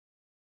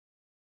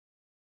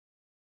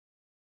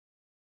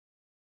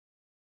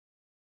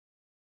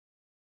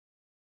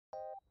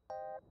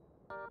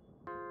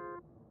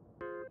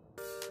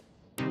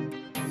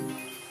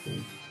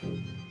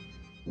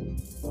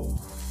Hi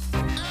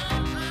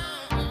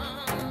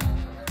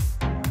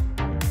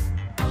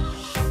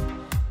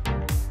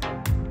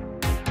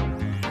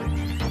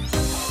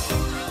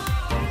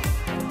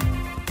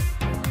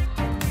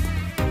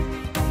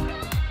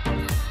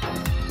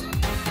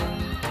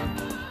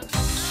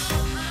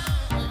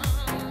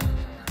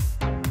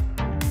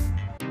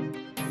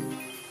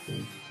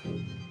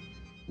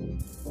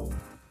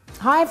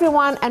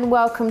everyone and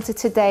welcome to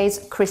today's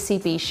Chrissy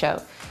B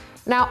Show.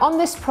 Now on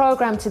this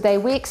program today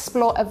we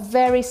explore a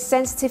very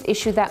sensitive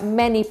issue that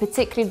many,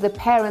 particularly the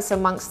parents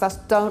amongst us,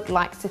 don't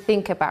like to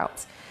think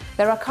about.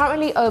 There are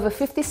currently over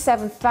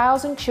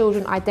 57,000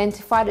 children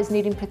identified as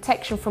needing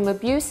protection from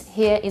abuse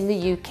here in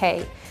the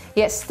UK.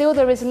 Yet still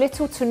there is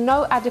little to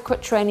no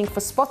adequate training for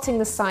spotting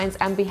the signs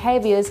and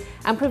behaviours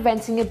and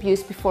preventing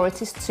abuse before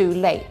it is too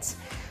late.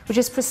 Which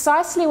is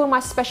precisely where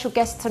my special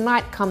guest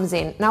tonight comes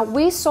in. Now,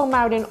 we saw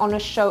Marilyn on a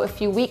show a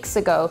few weeks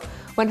ago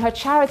when her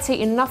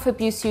charity Enough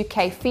Abuse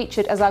UK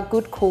featured as our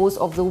good cause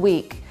of the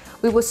week.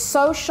 We were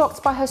so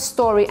shocked by her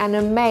story and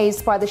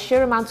amazed by the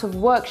sheer amount of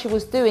work she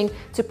was doing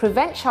to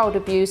prevent child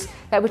abuse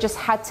that we just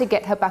had to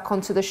get her back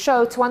onto the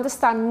show to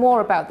understand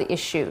more about the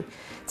issue.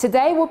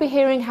 Today we'll be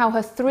hearing how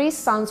her 3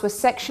 sons were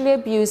sexually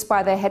abused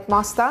by their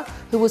headmaster,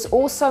 who was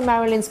also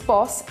Marilyn's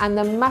boss, and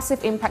the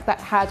massive impact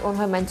that had on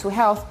her mental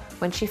health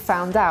when she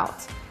found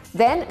out.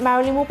 Then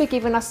Marilyn will be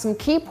giving us some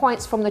key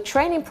points from the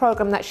training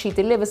program that she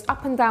delivers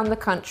up and down the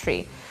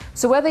country.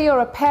 So whether you're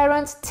a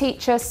parent,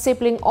 teacher,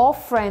 sibling or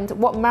friend,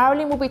 what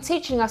Marilyn will be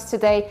teaching us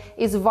today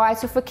is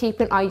vital for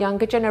keeping our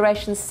younger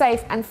generation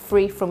safe and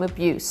free from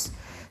abuse.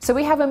 So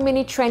we have a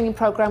mini training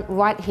program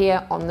right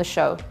here on the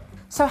show.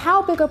 So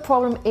how big a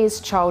problem is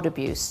child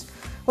abuse?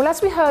 Well,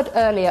 as we heard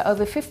earlier,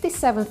 over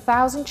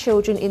 57,000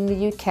 children in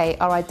the UK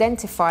are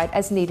identified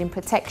as needing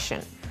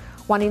protection.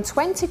 1 in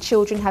 20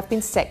 children have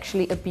been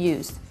sexually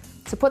abused.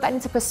 To put that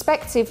into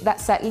perspective,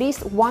 that's at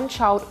least 1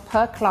 child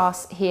per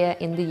class here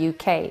in the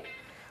UK.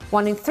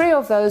 1 in 3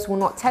 of those will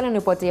not tell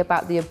anybody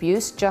about the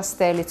abuse, just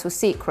their little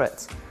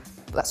secret.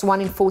 That's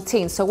 1 in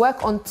 14. So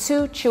work on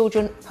 2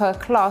 children per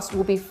class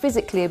will be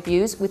physically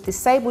abused, with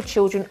disabled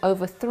children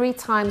over 3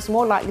 times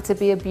more likely to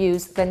be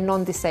abused than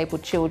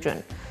non-disabled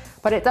children.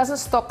 But it doesn't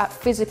stop at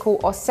physical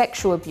or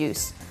sexual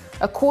abuse.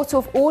 1/4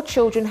 of all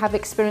children have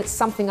experienced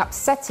something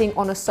upsetting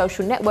on a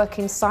social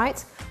networking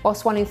site,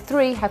 whilst 1 in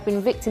 3 have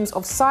been victims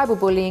of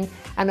cyberbullying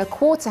and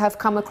 1/4 have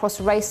come across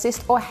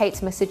racist or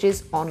hate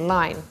messages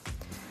online.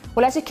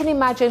 Well, as you can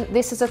imagine,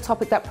 this is a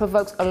topic that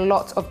provokes a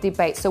lot of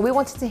debate, so we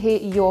wanted to hear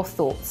your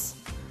thoughts.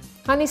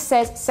 Honey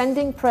says,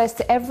 sending prayers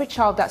to every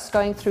child that's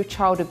going through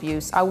child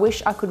abuse. I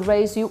wish I could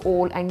raise you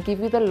all and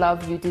give you the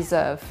love you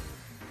deserve.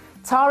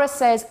 Tara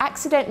says,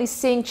 accidentally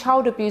seeing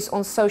child abuse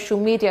on social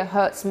media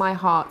hurts my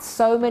heart.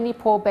 So many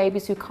poor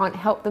babies who can't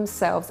help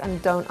themselves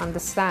and don't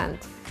understand.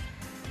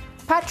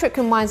 Patrick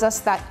reminds us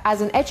that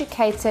as an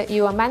educator,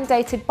 you are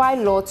mandated by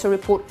law to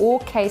report all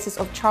cases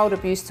of child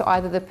abuse to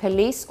either the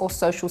police or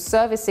social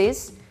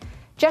services.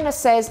 Jenna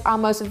says, our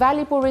most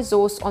valuable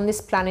resource on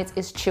this planet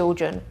is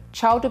children.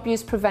 Child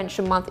Abuse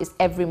Prevention Month is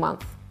every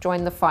month.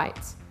 Join the fight.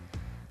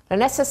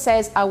 Lanessa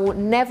says, I will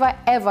never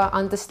ever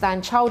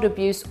understand child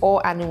abuse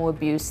or animal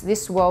abuse.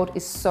 This world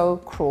is so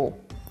cruel.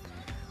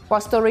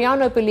 Whilst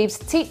Doriano believes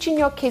teaching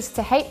your kids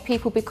to hate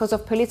people because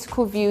of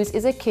political views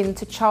is akin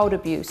to child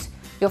abuse.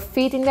 You're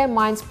feeding their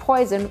minds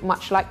poison,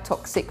 much like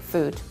toxic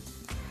food.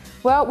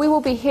 Well, we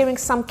will be hearing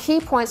some key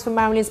points from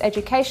Marilyn's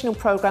educational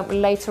program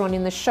later on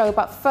in the show,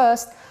 but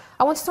first,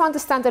 I wanted to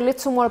understand a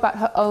little more about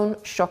her own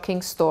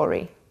shocking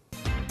story.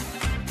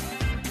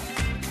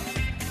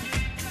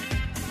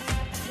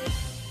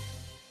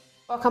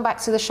 Welcome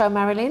back to the show,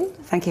 Marilyn.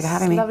 Thank you for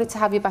having me. Lovely to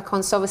have you back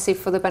on. So obviously,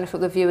 for the benefit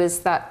of the viewers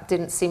that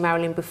didn't see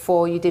Marilyn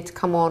before, you did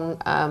come on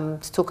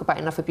to talk about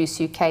Enough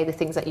Abuse UK, the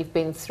things that you've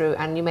been through,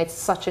 and you made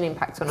such an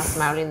impact on us,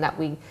 Marilyn, that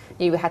we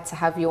knew we had to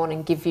have you on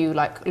and give you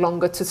like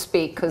longer to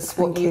speak, because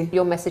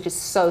your message is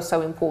so,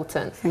 so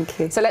important. Thank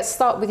you. So let's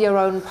start with your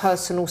own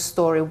personal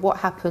story. What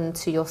happened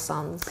to your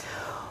sons?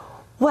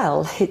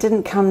 Well, it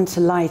didn't come to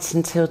light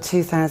until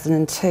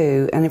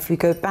 2002, and if we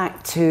go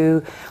back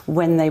to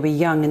when they were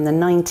young in the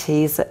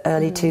 90s,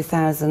 early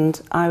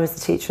 2000, I was the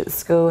teacher at the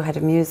school, head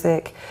of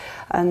music,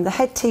 and the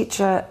head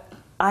teacher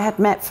I had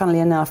met, funnily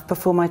enough,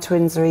 before my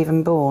twins were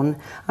even born.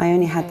 I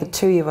only had the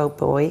 2-year-old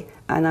boy,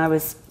 and I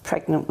was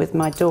pregnant with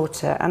my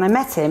daughter, and I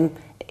met him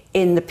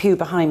in the pew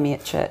behind me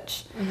at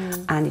church.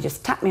 And he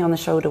just tapped me on the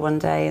shoulder one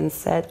day and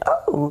said,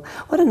 oh,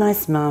 what a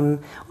nice mum,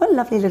 what a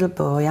lovely little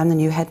boy, I'm the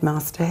new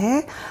headmaster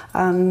here.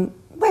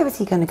 Where was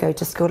he going to go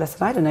to school? I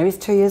said, I don't know, he's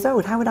 2 years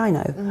old, how would I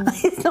know?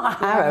 It's not a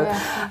Harrow.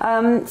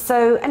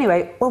 So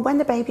anyway, well, when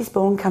the baby's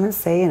born, come and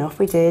see, and off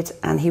we did,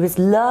 and he was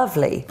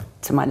lovely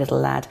to my little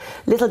lad.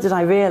 Little did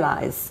I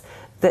realise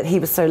that he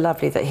was so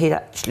lovely that he'd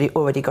actually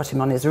already got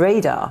him on his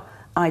radar.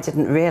 I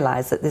didn't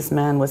realise that this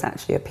man was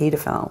actually a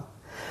paedophile.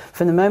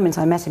 From the moment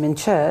I met him in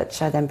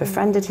church, I then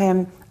befriended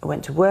him. I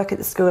went to work at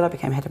the school. I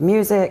became head of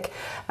music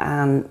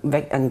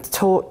and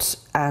taught.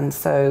 And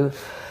so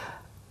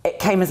it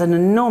came as an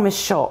enormous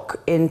shock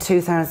in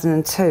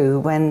 2002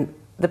 when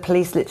the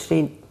police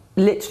literally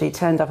literally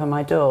turned up on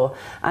my door,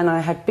 and I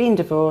had been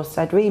divorced,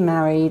 I'd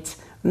remarried,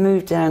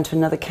 moved down to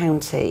another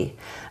county,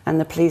 and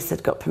the police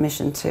had got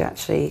permission to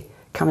actually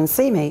come and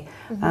see me.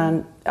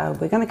 And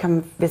we're going to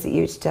come visit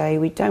you today.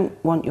 We don't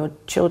want your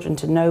children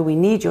to know. We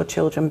need your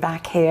children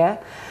back here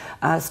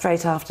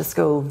straight after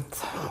school.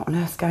 So what on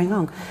earth's going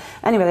on?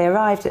 Anyway, they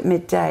arrived at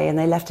midday and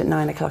they left at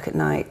 9 o'clock at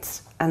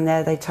night. And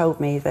there they told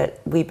me that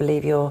we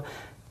believe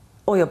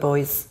all your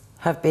boys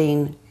have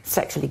been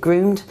sexually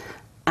groomed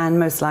and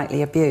most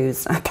likely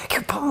abused. I beg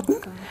your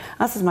pardon?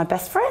 This is my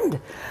best friend.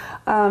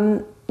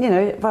 You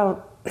know,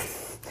 well,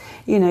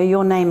 you know,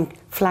 your name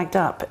flagged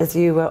up as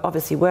you were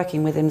obviously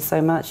working with him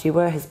so much. You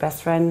were his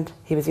best friend.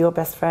 He was your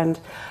best friend.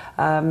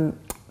 And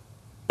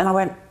I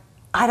went,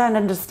 I don't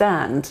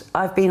understand.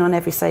 I've been on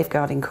every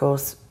safeguarding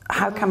course.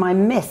 How come I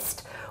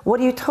missed? What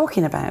are you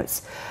talking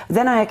about?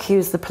 Then I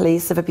accused the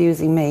police of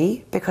abusing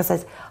me because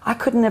I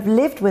couldn't have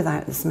lived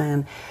without this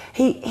man.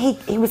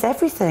 He was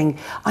everything.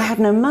 I had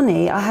no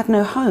money, I had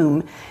no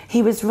home.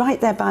 He was right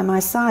there by my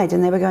side,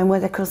 and they were going,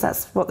 well, of course,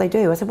 that's what they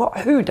do. I said, what,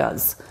 who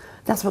does?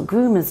 That's what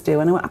groomers do.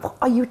 And I went, what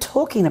are you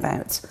talking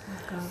about?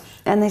 Oh, gosh.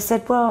 And they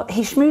said, well,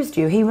 he schmoozed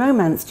you, he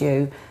romanced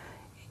you.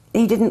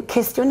 He didn't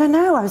kiss you.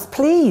 No, I was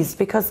pleased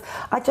because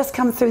I'd just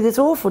come through this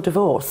awful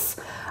divorce.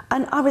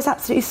 And I was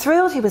absolutely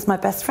thrilled he was my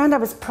best friend. I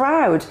was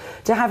proud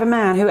to have a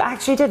man who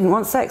actually didn't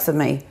want sex with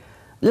me.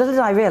 Little did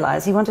I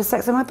realise he wanted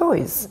sex with my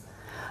boys.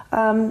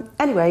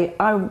 Anyway,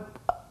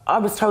 I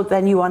was told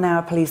then, you are now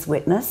a police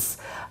witness.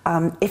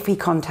 If he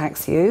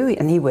contacts you,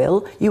 and he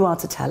will, you are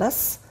to tell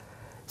us.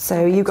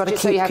 So you've got to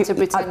keep.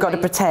 I've got to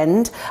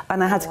pretend,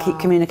 and I had to keep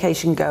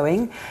communication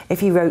going.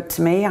 If he wrote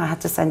to me, I had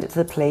to send it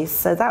to the police.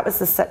 So that was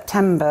the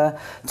September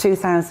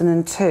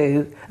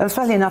 2002. And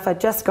funnily enough, I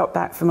just got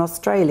back from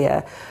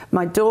Australia.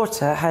 My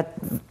daughter had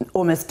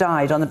almost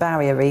died on the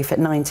Barrier Reef at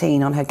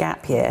 19 on her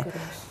gap year.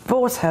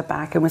 Brought her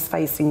back and was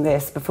facing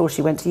this before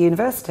she went to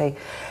university.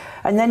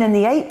 And then in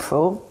the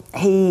April,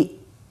 he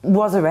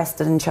was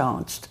arrested and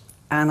charged.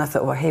 And I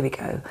thought, well, here we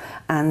go.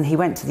 And he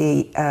went to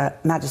the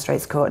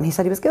magistrate's court and he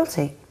said he was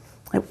guilty.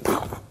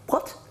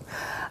 What?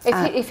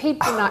 If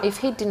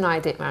he'd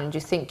denied it, man, do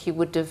you think you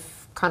would have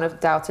kind of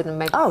doubted and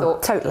maybe thought... Oh,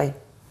 totally.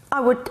 I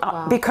would,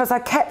 because I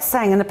kept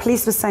saying, and the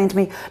police were saying to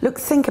me, look,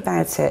 think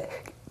about it.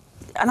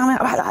 And I'm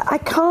like, I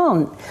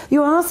can't.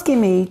 You're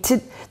asking me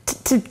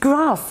to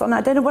grasp, and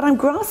I don't know what I'm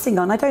grasping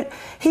on.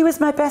 He was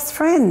my best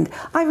friend.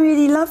 I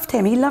really loved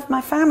him. He loved my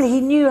family.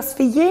 He knew us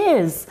for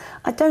years.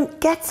 I don't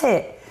get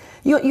it.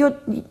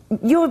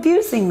 You're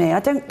abusing me. I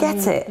don't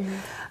get it.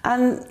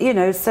 And, you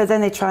know, so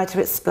then they tried to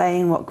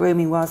explain what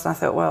grooming was, and I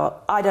thought,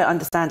 well, I don't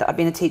understand it. I've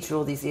been a teacher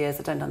all these years.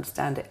 I don't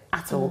understand it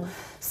at all.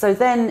 So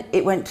then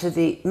it went to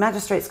the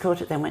magistrate's court,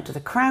 it then went to the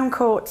Crown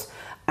Court,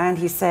 and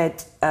he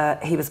said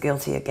he was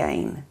guilty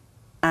again.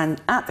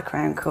 And at the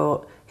Crown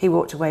Court, he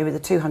walked away with a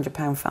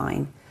 £200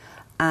 fine.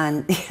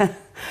 And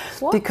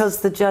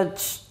because the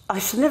judge, I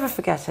should never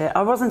forget it,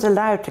 I wasn't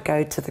allowed to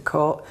go to the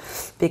court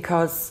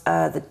because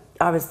I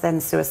was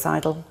then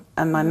suicidal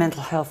and my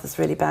mental health was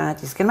really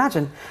bad. You can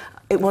imagine,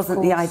 it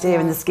wasn't the idea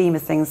in the scheme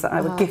of things that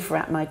I would gift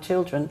wrap my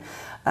children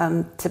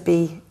to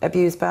be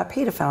abused by a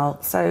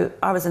paedophile. So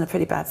I was in a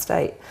pretty bad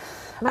state.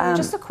 Mary,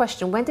 just a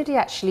question, when did he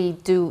actually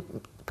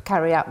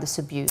carry out this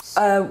abuse?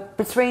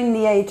 Between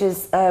the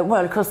ages,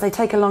 well, of course, they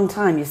take a long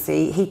time, you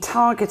see. He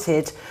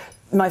targeted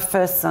my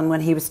first son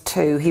when he was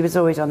 2. He was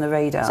always on the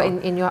radar. So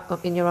in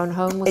your own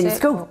home, was it? In the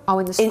school. Oh,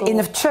 in the school. In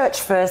the church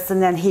first, and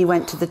then he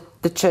went to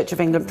the Church of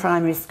England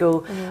primary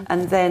school,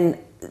 and then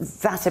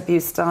that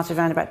abuse started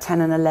around about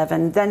 10 and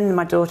 11. Then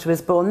my daughter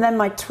was born. Then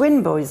my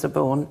twin boys were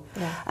born.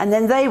 And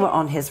then they were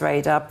on his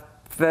radar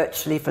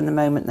virtually from the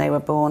moment they were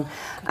born.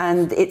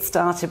 And it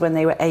started when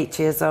they were 8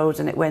 years old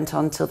and it went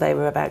on till they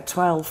were about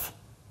 12.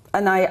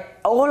 And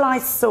all I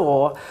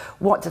saw,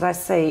 what did I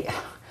see?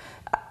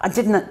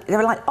 They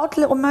were like odd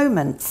little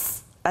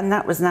moments. And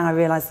that was now I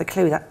realised the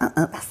clue that,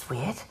 that's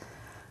weird.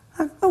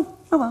 Oh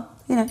well,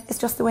 you know, it's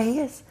just the way he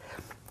is.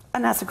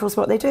 And that's of course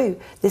what they do,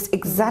 this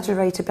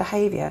exaggerated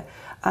behaviour.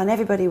 And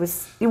everybody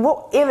was,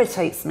 what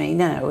irritates me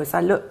now as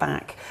I look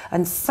back,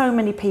 and so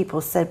many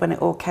people said when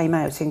it all came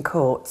out in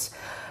court,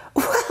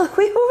 well,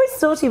 we always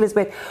thought he was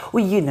weird.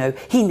 Well, you know,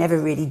 he never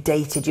really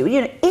dated you.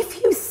 You know,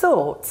 if you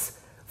thought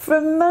for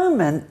a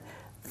moment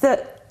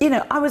that, you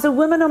know, I was a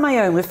woman on my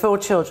own with 4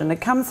 children, had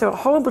come through a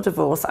horrible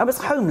divorce, I was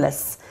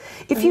homeless.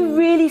 If you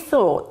really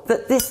thought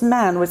that this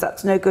man was up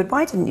to no good,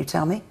 why didn't you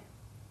tell me?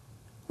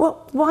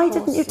 Well, why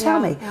didn't you tell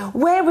me?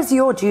 Where was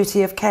your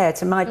duty of care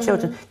to my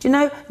children? Do you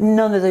know,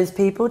 none of those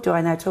people do I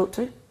now talk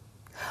to.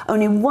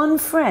 Only one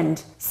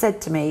friend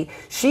said to me,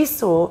 she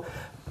saw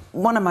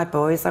one of my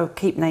boys, I will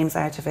keep names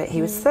out of it,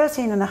 he was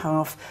 13 and a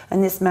half,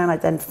 and this man, I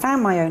then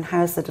found my own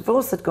house, the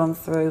divorce had gone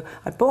through,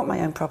 I bought my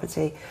own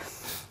property,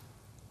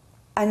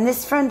 and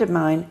this friend of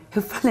mine,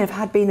 who funnily enough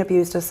had been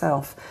abused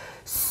herself,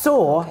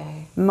 saw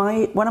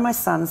one of my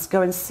sons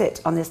go and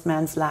sit on this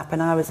man's lap,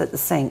 and I was at the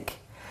sink.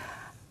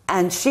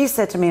 And she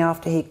said to me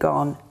after he'd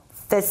gone,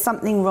 there's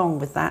something wrong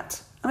with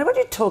that. And I went, what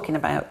are you talking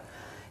about?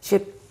 She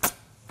said,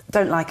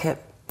 don't like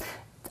it.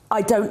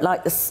 I don't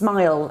like the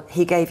smile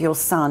he gave your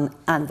son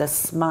and the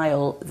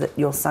smile that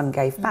your son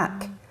gave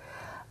back.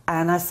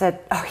 And I said,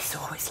 oh, he's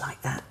always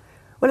like that.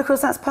 Well, of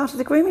course, that's part of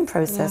the grooming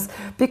process,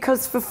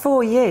 because for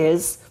 4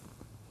 years,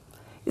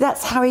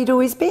 that's how he'd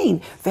always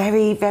been.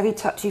 Very, very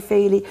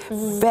touchy-feely,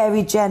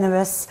 very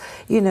generous,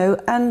 you know,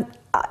 and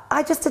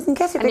I just didn't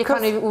get it. And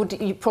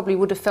you probably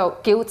would have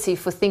felt guilty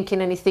for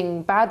thinking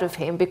anything bad of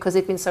him because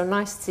he'd been so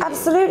nice to you.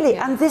 Absolutely,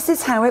 and this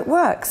is how it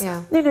works.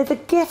 Yeah. You know, the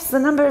gifts, the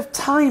number of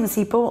times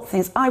he bought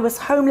things. I was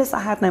homeless,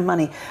 I had no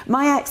money.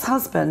 My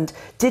ex-husband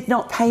did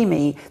not pay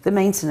me the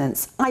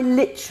maintenance. I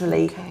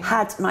literally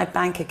had my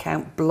bank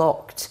account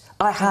blocked.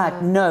 I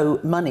had no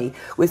money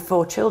with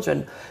 4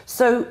 children.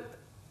 So,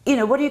 you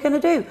know, what are you going to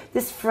do?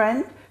 This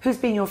friend, who's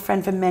been your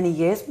friend for many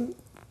years,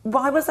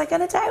 why was I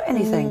going to doubt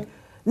anything?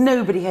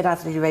 Nobody had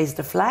actually raised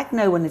a flag.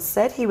 No one had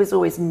said. He was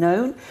always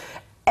known.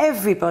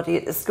 Everybody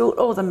at the school,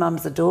 all the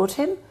mums adored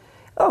him.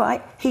 All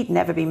right, he'd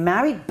never been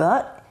married,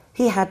 but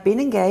he had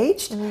been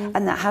engaged,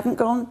 and that hadn't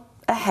gone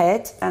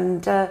ahead.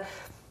 And there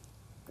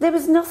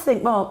was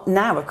nothing. Well,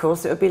 now, of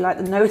course, it would be like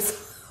the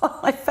nose on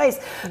my face.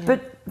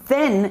 But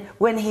then,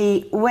 when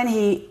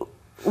he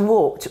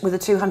walked with a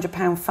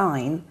 £200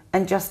 fine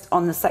and just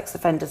on the sex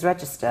offenders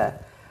register,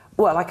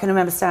 well, I can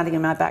remember standing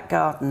in my back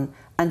garden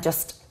and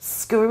just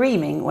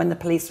screaming when the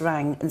police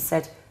rang and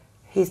said,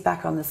 he's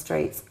back on the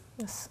streets.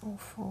 That's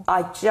awful.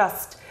 I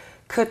just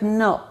could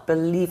not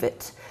believe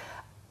it.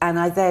 And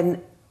I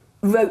then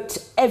wrote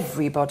to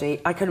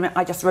everybody.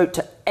 I just wrote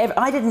to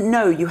I didn't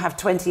know you have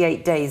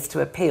 28 days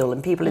to appeal,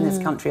 and people in this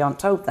country aren't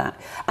told that.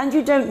 And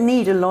you don't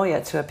need a lawyer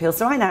to appeal.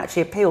 So I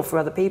actually appeal for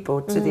other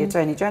people to the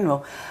Attorney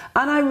General.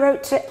 And I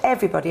wrote to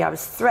everybody. I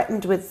was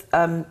threatened with,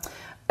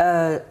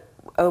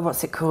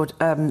 what's it called?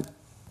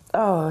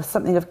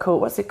 Something of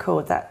court. What's it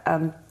called? That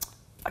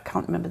I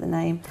can't remember the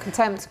name.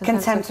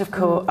 Contempt of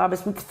court. I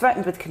was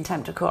threatened with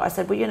contempt of court. I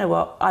said, well, you know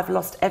what? I've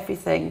lost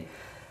everything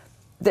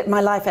that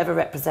my life ever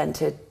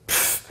represented.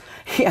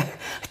 Yeah.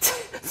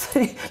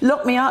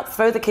 Lock me up,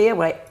 throw the key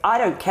away. I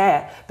don't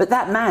care. But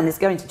that man is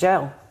going to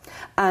jail.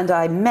 And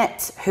I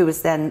met who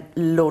was then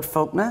Lord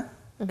Faulkner,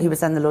 who was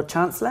then the Lord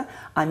Chancellor.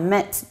 I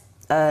met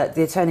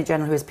the Attorney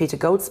General, who was Peter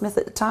Goldsmith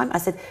at the time. I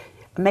said,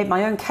 I made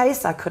my own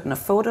case. I couldn't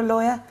afford a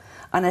lawyer.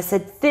 And I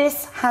said,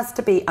 this has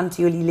to be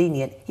unduly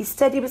lenient. He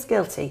said he was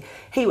guilty.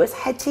 He was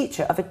head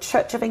teacher of a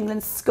Church of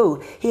England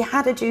school. He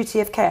had a duty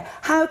of care.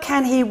 How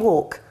can he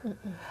walk?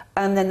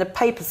 And then the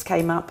papers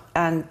came up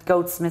and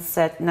Goldsmith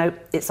said, no,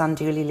 it's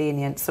unduly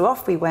lenient. So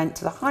off we went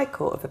to the High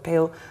Court of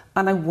Appeal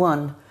and I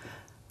won.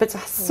 But to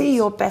see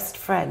your best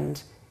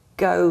friend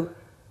go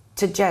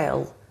to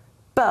jail,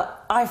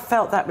 but I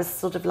felt that was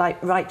sort of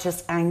like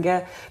righteous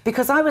anger,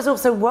 because I was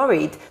also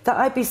worried that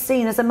I'd be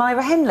seen as a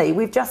Myra Henley.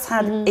 We've just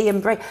had Ian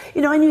Bray.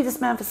 You know, I knew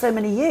this man for so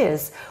many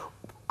years.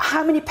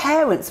 How many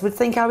parents would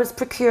think I was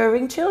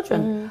procuring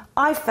children?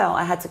 I felt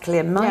I had to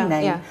clear my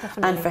name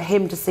and for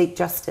him to seek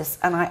justice.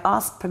 And I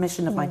asked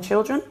permission of my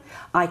children.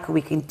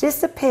 We can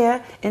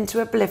disappear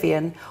into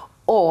oblivion,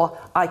 or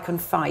I can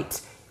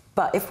fight.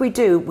 But if we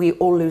do, we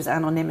all lose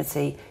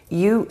anonymity.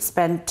 You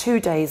spend 2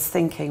 days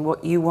thinking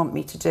what you want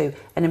me to do,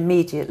 and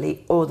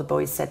immediately all the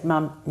boys said,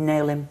 Mum,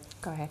 nail him.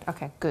 Go ahead.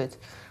 Okay, good.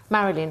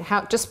 Marilyn,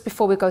 just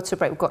before we go to a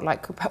break, we've got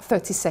like about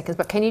 30 seconds,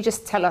 but can you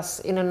just tell us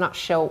in a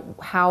nutshell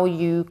how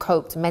you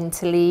coped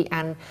mentally,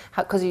 and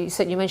because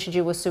you mentioned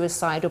you were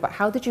suicidal, but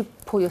how did you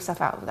pull yourself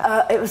out of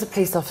that? It was a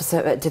police officer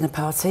at a dinner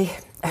party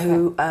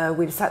who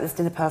we were sat at this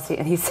dinner party,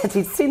 and he said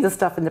he'd seen the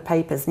stuff in the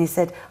papers, and he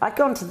said I'd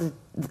gone to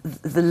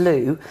the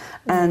loo,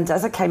 and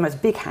as I came out, it was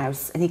a big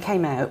house, and he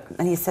came out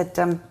and he said,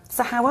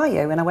 so how are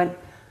you? And I went,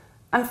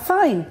 I'm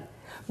fine.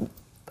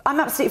 I'm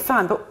absolutely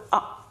fine, but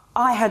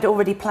I had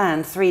already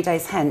planned 3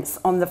 days hence.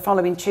 On the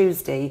following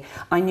Tuesday,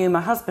 I knew my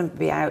husband would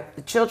be out,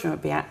 the children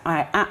would be out.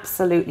 I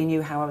absolutely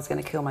knew how I was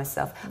going to kill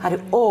myself. I had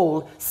it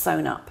all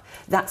sewn up.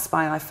 That's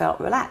why I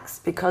felt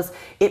relaxed, because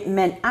it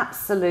meant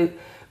absolute...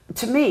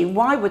 To me,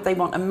 why would they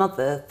want a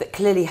mother that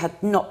clearly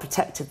had not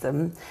protected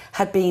them,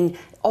 had been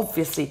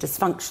obviously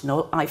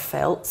dysfunctional, I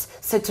felt.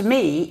 So to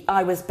me,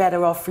 I was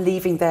better off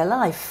leaving their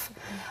life.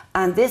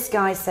 And this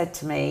guy said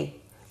to me,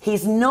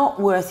 he's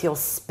not worth your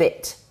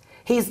spit.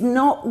 He's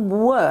not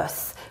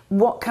worth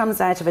what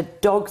comes out of a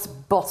dog's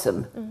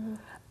bottom.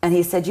 And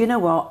he said, you know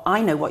what?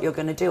 I know what you're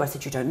going to do. I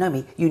said, you don't know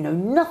me. You know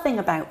nothing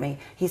about me.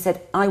 He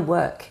said, I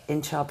work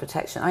in child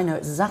protection. I know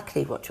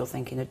exactly what you're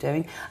thinking of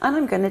doing. And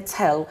I'm going to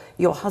tell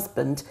your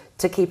husband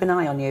to keep an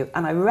eye on you.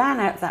 And I ran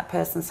out of that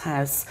person's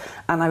house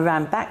and I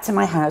ran back to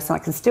my house. And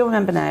I can still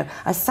remember now,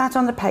 I sat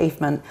on the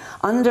pavement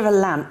under a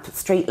lamp,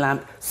 street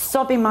lamp,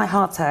 sobbing my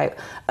heart out.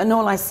 And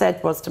all I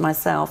said was to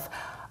myself,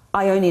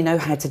 I only know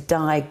how to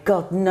die.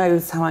 God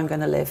knows how I'm going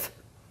to live.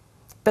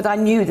 But I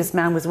knew this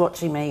man was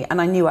watching me, and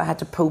I knew I had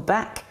to pull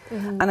back,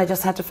 and I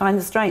just had to find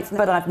the strength.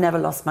 But I've never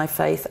lost my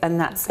faith, and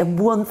that's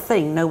one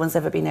thing no one's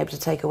ever been able to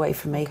take away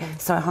from me.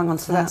 So I hung on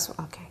to that.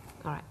 Okay,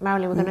 all right.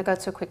 Marilyn, we're going to go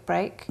to a quick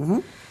break.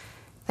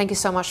 Thank Thank you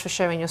so much for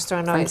sharing your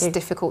story. I know it's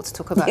difficult to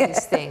talk about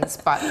these things,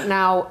 but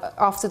now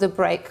after the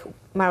break,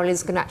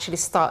 Marilyn's going to actually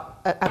start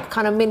a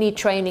kind of mini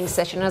training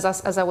session. As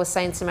I was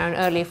saying to Marilyn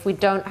earlier, if we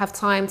don't have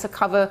time to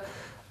cover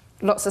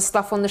lots of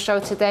stuff on the show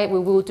today, we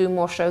will do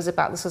more shows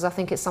about this, because I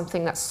think it's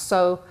something that's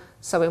so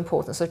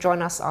important. So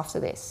join us after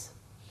this.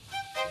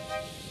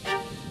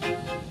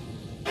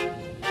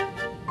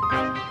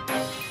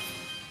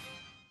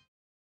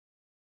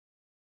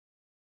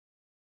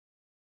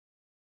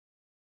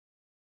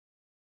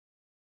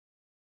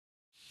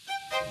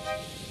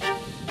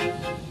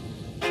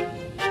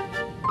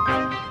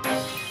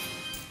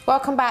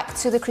 Welcome back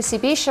to the Chrissy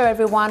B Show,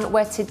 everyone,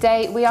 where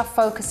today we are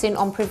focusing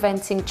on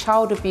preventing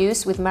child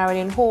abuse with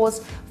Marilyn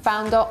Hawes,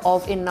 founder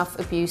of Enough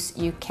Abuse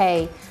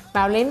UK.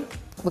 Marilyn,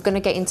 we're going to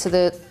get into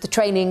the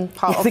training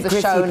part of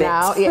the show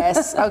now.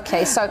 Yes,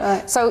 okay.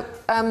 So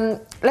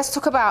let's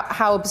talk about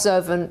how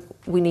observant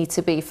we need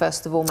to be,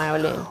 first of all,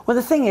 Marilyn. Well,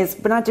 the thing is,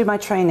 when I do my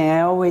training,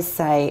 I always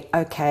say,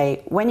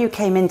 okay, when you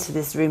came into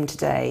this room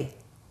today,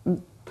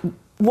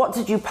 what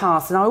did you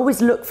pass? And I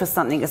always look for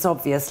something that's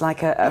obvious,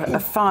 like a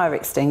fire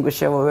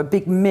extinguisher or a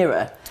big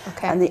mirror.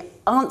 Okay. And the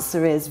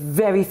answer is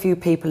very few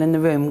people in the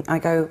room. I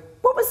go,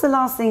 what was the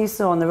last thing you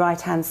saw on the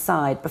right-hand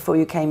side before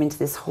you came into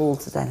this hall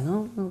today?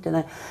 Oh, I don't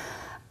know.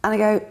 And I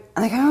go,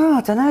 oh,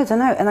 I don't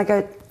know. And I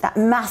go, that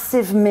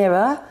massive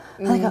mirror.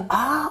 And I go,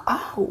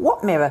 oh,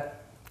 what mirror?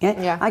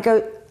 Yeah. I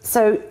go,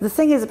 so the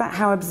thing is about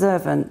how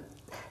observant.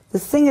 The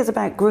thing is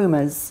about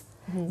groomers.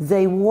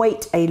 They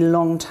wait a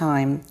long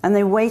time, and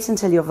they wait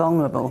until you're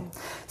vulnerable.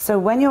 So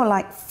when you're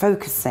like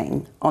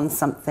focusing on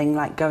something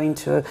like coming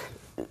to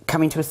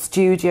a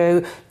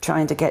studio,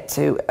 trying to get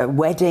to a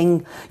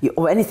wedding,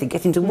 or anything,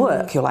 getting to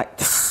work, you're like,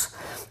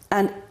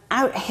 and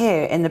out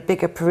here in the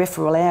bigger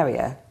peripheral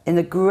area, in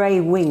the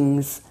grey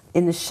wings,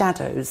 in the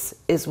shadows,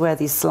 is where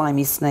these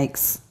slimy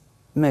snakes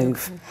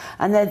move.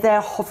 And they're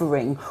there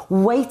hovering,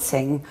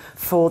 waiting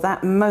for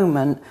that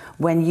moment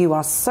when you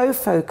are so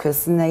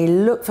focused, and they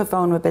look for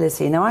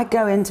vulnerability. Now, I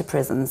go into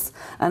prisons,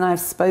 and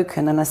I've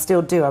spoken, and I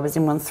still do. I was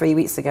in one 3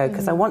 weeks ago,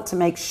 because I want to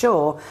make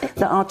sure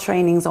that our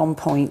training's on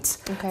point,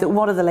 that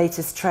what are the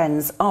latest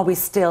trends? Are we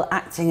still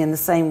acting in the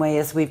same way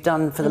as we've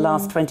done for the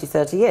last 20,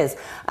 30 years?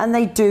 And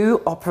they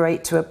do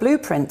operate to a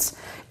blueprint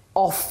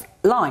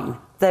offline.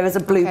 There is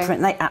a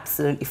blueprint they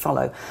absolutely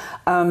follow.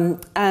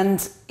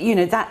 And, you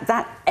know,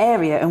 that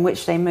area in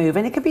which they move,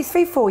 and it could be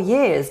 3-4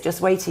 years just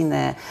waiting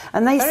there.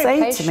 And they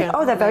say to me,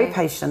 oh, they're very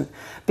patient,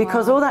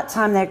 because all that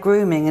time they're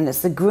grooming, and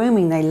it's the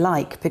grooming they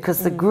like,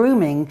 because the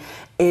grooming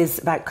is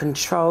about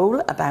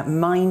control, about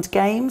mind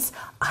games.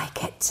 I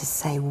get to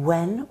say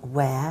when,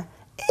 where,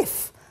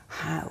 if,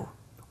 how,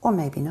 or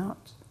maybe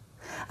not.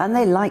 And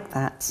they like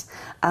that.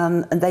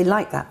 And they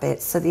like that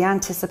bit. So the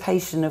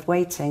anticipation of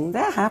waiting,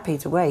 they're happy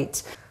to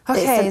wait.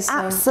 Okay, it's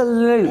an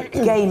absolute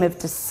game of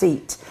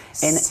deceit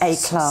in A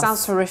class.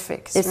 Sounds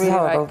horrific. It's really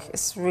horrible.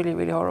 It's really,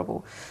 really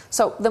horrible.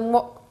 So then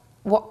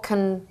what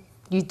can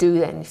you do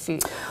then if you...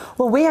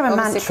 Well, we have a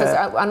mantra.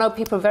 Because I know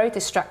people are very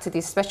distracted,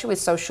 especially with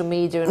social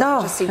media, and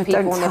I just see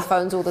people on their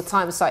phones all the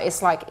time. So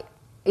it's like,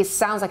 it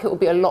sounds like it would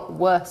be a lot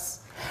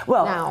worse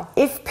now.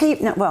 If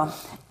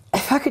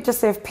I could just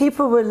say, if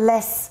people were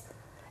less...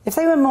 If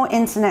they were more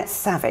internet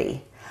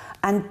savvy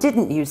and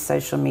didn't use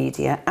social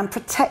media and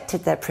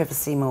protected their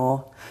privacy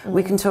more,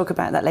 we can talk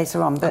about that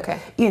later on, but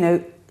you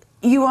know,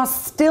 you are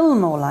still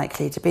more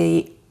likely to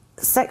be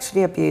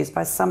sexually abused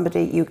by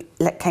somebody you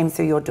came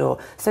through your door.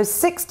 So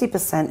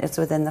 60% is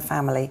within the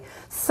family,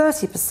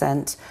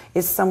 30%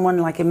 is someone,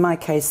 like in my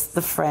case,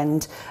 the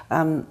friend,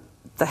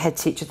 the head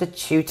teacher, the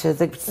tutor,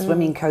 the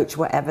swimming coach,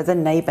 whatever, the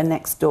neighbour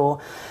next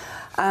door.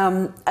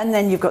 And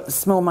then you've got the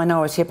small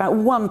minority, about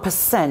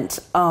 1%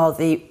 are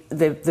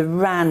the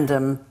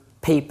random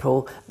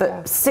people,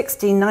 but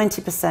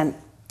 60-90%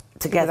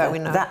 together,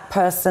 that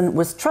person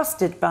was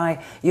trusted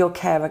by your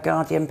carer,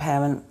 guardian,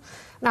 parent.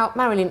 Now,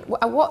 Marilyn,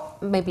 at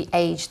what maybe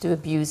age do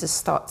abusers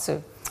start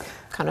to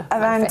kind of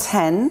Around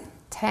 10.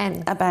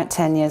 10? About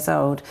 10 years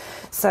old.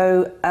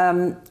 So,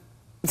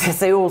 as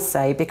they all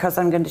say, because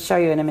I'm going to show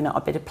you in a minute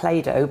a bit of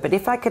Play-Doh, but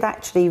if I could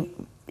actually...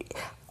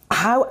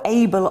 How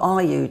able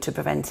are you to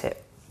prevent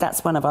it?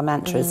 That's one of our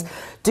mantras.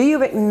 Do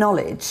you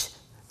acknowledge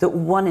that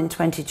 1 in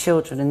 20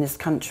 children in this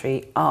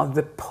country are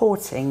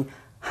reporting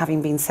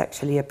having been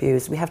sexually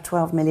abused? We have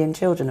 12 million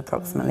children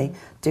approximately.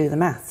 Do the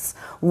maths.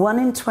 1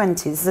 in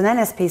 20, this is an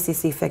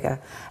NSPCC figure,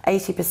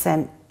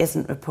 80%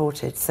 isn't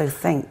reported, so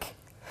think.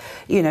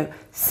 You know,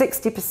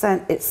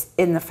 60% it's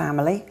in the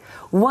family.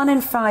 1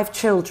 in 5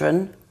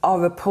 children are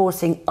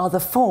reporting other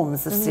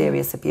forms of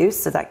serious abuse,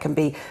 so that can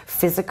be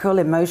physical,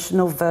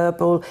 emotional,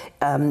 verbal,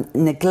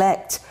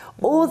 neglect.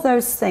 All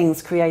those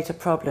things create a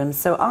problem.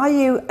 So are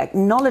you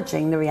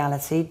acknowledging the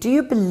reality? Do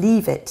you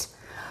believe it?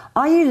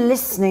 Are you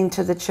listening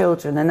to the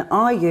children, and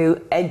are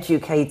you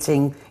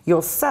educating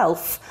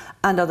yourself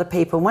and other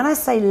people? When I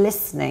say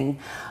listening,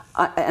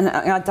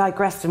 I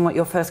digressed from what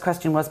your first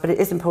question was, but it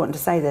is important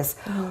to say this.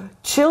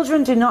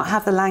 Children do not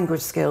have the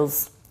language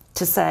skills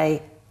to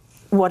say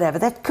whatever.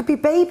 There could be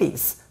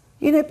babies.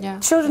 You know,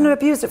 children are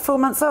abused at 4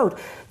 months old.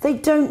 They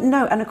don't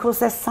know. And of course,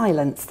 they're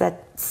silenced. They're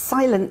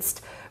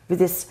silenced with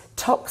this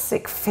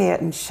toxic fear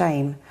and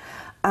shame.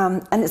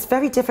 And it's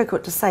very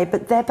difficult to say,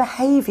 but their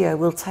behaviour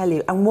will tell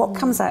you. And what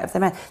comes out of their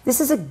mouth.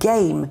 This is a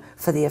game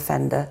for the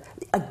offender.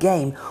 A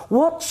game.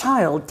 What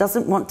child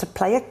doesn't want to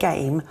play a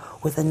game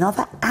with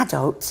another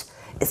adult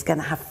is going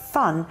to have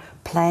fun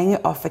playing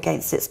it off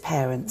against its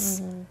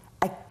parents?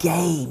 A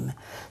game.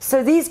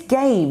 So these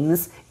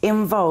games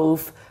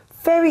involve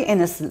very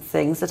innocent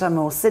things that are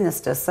more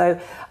sinister. So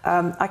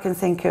I can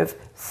think of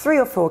 3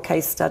 or 4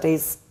 case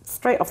studies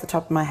straight off the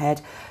top of my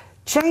head.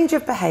 Change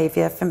of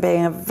behaviour from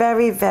being a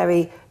very,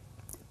 very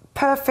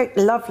perfect,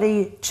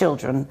 lovely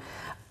children,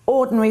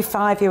 ordinary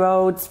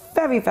 5-year-olds,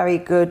 very, very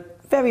good,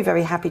 very,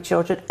 very happy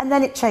children, and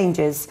then it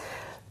changes.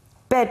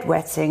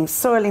 Bedwetting,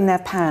 soiling their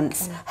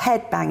pants,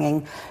 head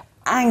banging,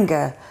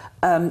 anger,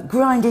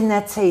 grinding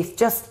their teeth,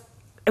 just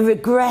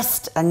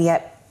regressed and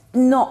yet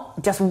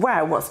not just,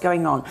 wow, what's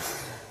going on?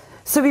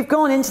 So we've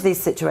gone into these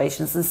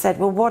situations and said,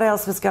 well, what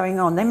else was going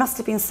on? They must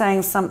have been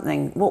saying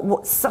something.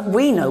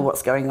 We know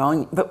what's going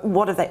on, but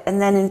what are they? And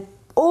then in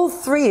all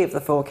 3 of the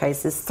 4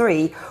 cases,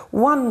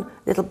 one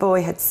little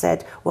boy had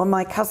said, well,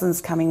 my cousin's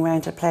coming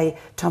round to play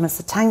Thomas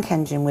the Tank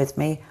Engine with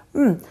me.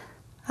 Hang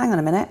on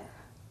a minute.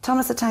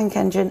 Thomas the Tank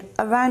Engine,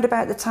 around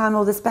about the time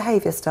all this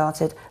behaviour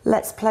started,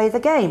 let's play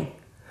the game.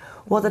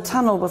 Well, the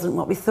tunnel wasn't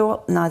what we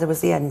thought, neither was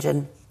the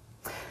engine.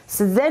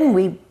 So then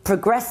we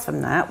progress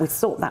from that, we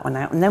sort that one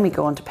out, and then we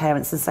go on to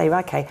parents and say,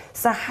 okay,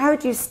 so how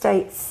do you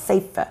stay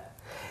safer?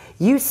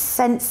 You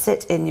sense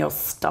it in your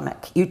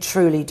stomach, you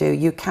truly do.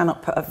 You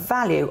cannot put a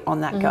value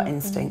on that gut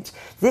instinct.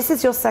 This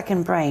is your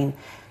second brain.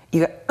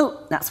 You go,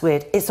 oh, that's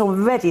weird. It's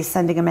already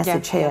sending a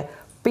message here.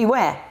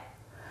 Beware.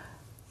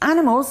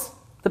 Animals,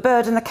 the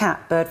bird and the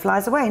cat, bird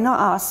flies away, not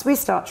us. We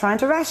start trying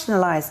to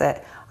rationalise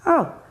it.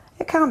 Oh,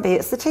 it can't be,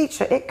 it's the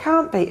teacher. It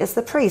can't be, it's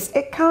the priest.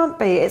 It can't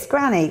be, it's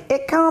granny.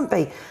 It can't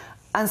be.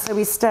 And so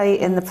we stay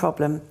in the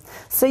problem.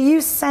 So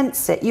you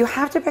sense it. You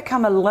have to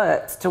become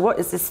alert to what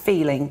is this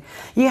feeling.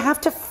 You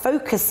have to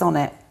focus on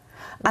it.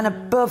 And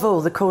above all,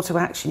 the call to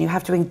action, you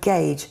have to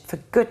engage. For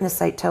goodness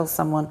sake, tell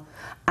someone.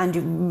 And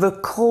you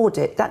record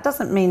it. That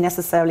doesn't mean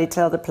necessarily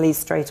tell the police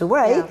straight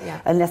away,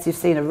 unless you've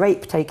seen a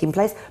rape taking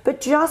place, but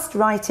just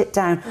write it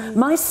down.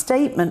 My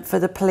statement for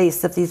the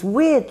police of these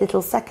weird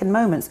little second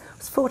moments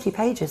was 40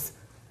 pages.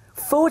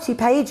 40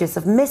 pages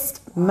of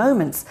missed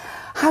moments.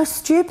 How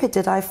stupid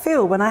did I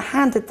feel when I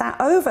handed that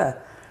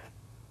over?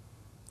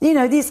 You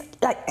know, these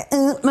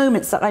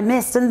moments that I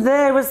missed, and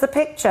there was the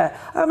picture.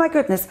 Oh my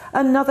goodness,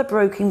 another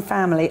broken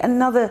family,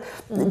 another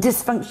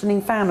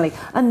dysfunctioning family,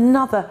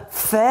 another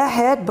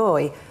fair-haired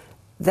boy.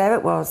 There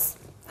it was.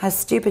 How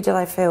stupid did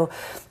I feel?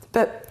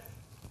 But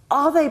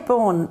are they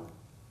born?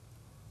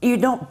 You're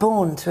not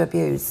born to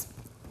abuse.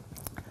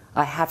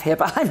 I have here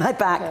behind my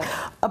back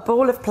a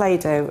ball of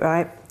Play-Doh,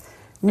 right?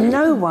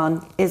 No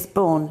one is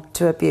born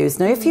to abuse.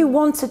 Now, if you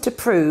wanted to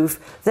prove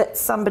that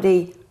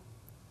somebody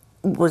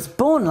was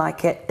born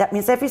like it, that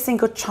means every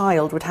single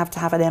child would have to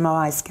have an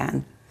MRI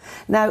scan.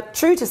 Now,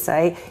 true to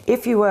say,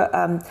 if you were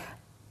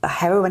a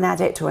heroin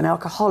addict or an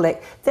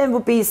alcoholic, there will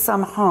be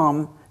some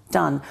harm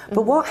done.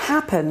 But what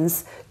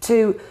happens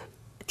to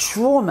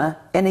trauma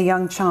in a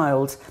young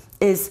child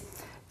is,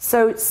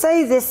 so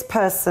say this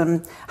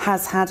person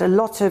has had a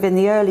lot of, in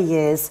the early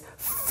years,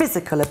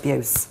 physical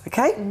abuse,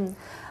 okay?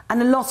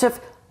 And a lot of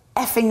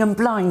effing and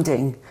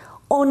blinding,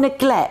 or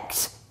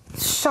neglect,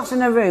 shut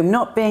in a room,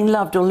 not being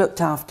loved or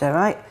looked after,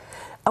 right?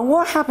 And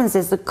what happens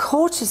is the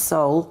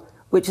cortisol,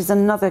 which is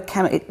another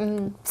chemical,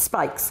 it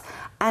spikes,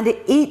 and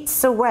it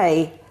eats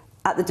away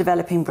at the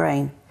developing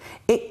brain.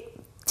 It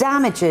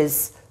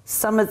damages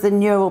some of the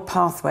neural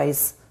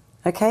pathways,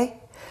 okay?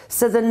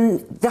 So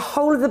then the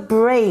whole of the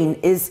brain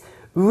is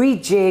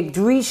rejigged,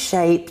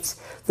 reshaped,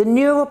 the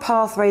neural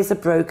pathways are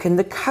broken,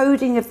 the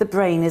coding of the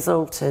brain is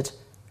altered.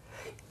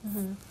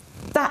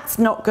 That's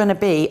not going to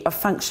be a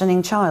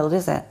functioning child,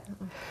 is it?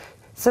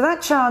 So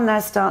that child now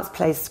starts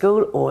play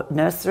school or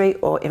nursery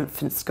or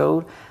infant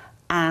school,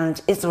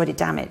 and it's already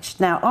damaged.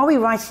 Now, are we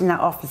writing that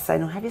off and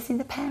saying, oh, have you seen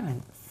the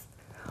parents?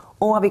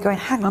 Or are we going,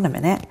 hang on a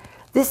minute,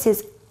 this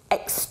is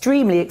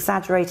extremely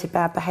exaggerated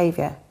bad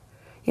behaviour?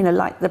 You know,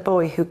 like the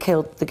boy who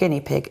killed the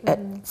guinea pig at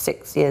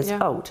 6 years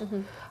old.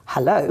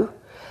 Hello?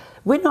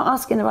 We're not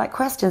asking the right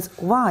questions.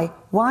 Why?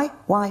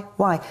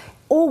 Why?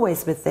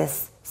 Always with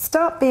this,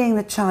 start being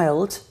the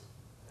child,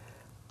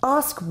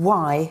 ask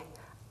why,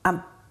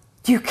 and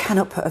you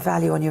cannot put a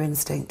value on your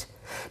instinct.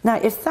 Now,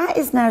 if that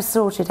is now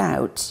sorted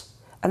out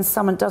and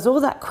someone does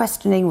all that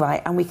questioning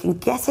right, and we can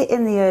get it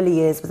in the early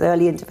years with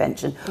early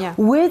intervention,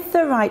 with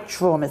the right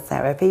trauma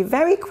therapy,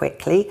 very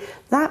quickly,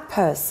 that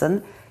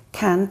person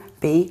can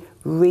be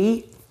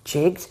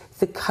rejigged,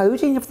 the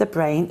coding of the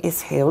brain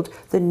is healed,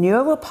 the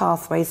neural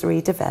pathways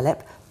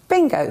redevelop,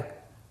 bingo.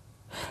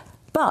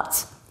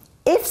 But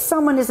if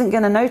someone isn't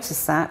going to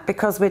notice that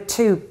because we're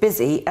too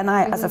busy, and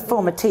I, as a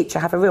former teacher,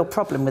 have a real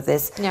problem with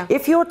this.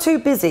 If you're too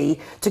busy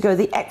to go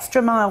the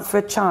extra mile for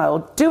a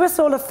child, do us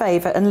all a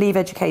favour and leave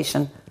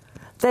education.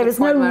 There is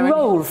no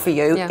role for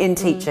you in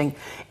teaching.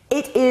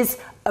 It is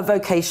a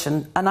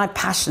vocation, and I'm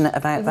passionate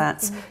about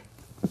that.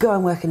 Go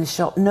and work in a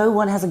shop. No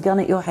one has a gun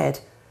at your head.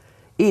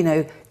 You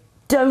know,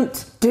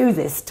 don't do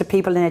this to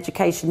people in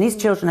education. These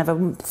children have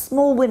a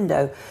small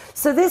window.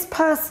 So this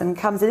person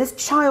comes in, this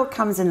child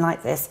comes in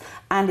like this,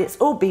 and it's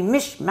all been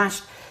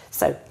mishmashed.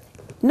 So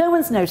no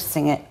one's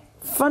noticing it.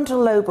 Frontal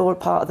lobe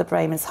part of the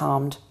brain is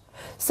harmed.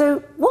 So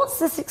what's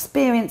this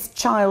experienced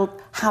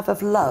child have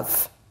of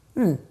love?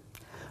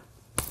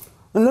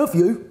 I love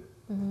you.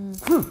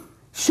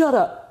 Shut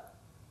up.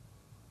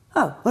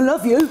 Oh, I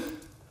love you.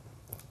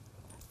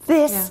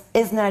 This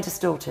is now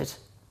distorted,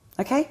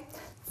 okay?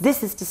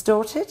 This is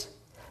distorted.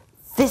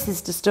 This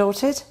is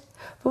distorted.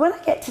 But when I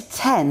get to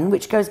 10,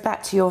 which goes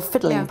back to your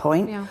fiddling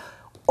point,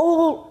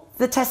 all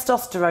the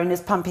testosterone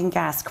is pumping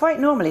gas, quite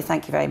normally,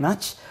 thank you very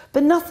much,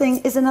 but nothing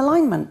is in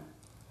alignment.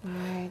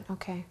 Right,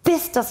 okay.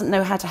 This doesn't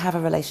know how to have a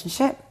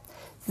relationship.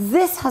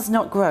 This has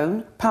not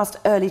grown past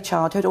early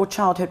childhood or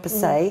childhood per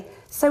se,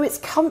 so its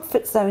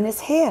comfort zone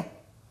is here.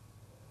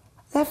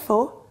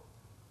 Therefore,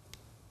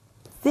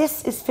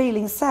 this is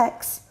feeling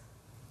sex,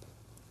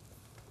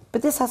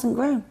 but this hasn't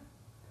grown.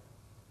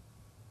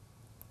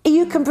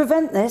 You can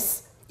prevent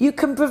this. You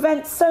can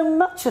prevent so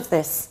much of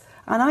this.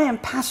 And I am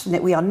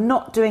passionate we are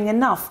not doing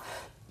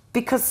enough,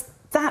 because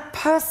that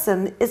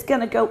person is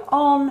going to go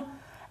on,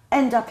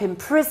 end up in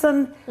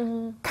prison,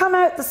 come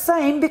out the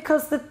same,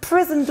 because the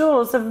prison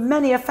doors of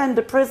many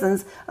offender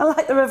prisons are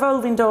like the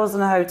revolving doors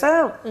in a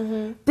hotel,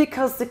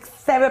 because the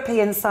therapy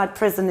inside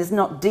prison is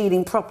not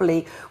dealing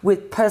properly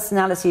with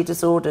personality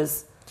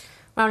disorders.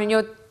 Marilyn,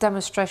 your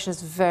demonstration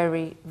is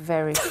very,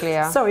 very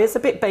clear. Sorry, it's a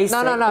bit basic.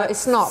 No,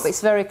 it's not.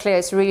 It's very clear.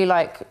 It's really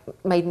like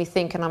made me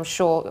think, and I'm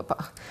sure,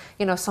 but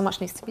you know, so much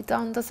needs to be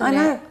done, doesn't it? I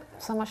know.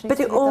 So much needs but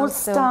to it be done all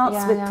still.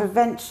 starts with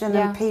prevention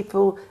and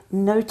people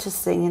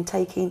noticing and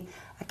taking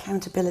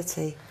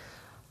accountability.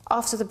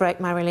 After the break,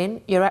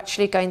 Marilyn, you're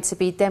actually going to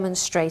be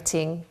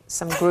demonstrating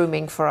some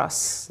grooming for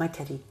us. My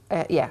teddy.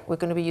 Yeah, we're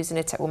going to be using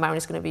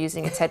Marilyn's going to be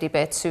using a teddy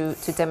bear to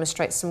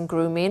demonstrate some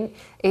grooming.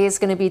 It is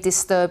going to be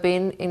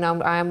disturbing. You know,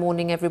 I am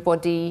warning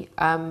everybody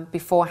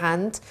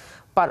beforehand,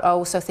 but I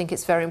also think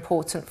it's very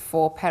important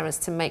for parents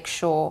to make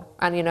sure,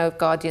 and you know,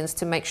 guardians,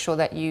 to make sure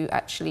that you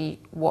actually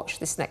watch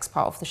this next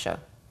part of the show.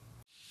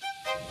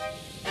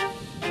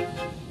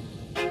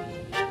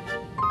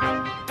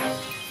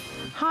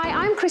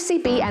 I'm Chrissy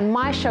B, and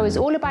my show is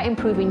all about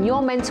improving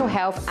your mental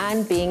health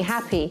and being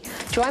happy.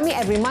 Join me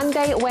every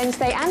Monday,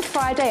 Wednesday and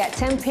Friday at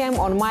 10 p.m.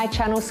 on my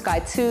channel Sky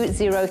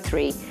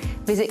 203.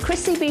 Visit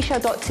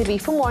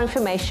chrissybshow.tv for more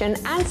information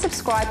and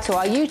subscribe to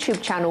our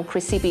YouTube channel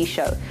Chrissy B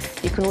Show.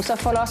 You can also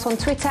follow us on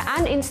Twitter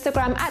and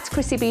Instagram at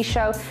Chrissy B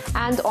Show,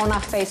 and on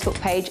our Facebook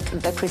page,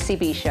 The Chrissy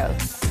B Show.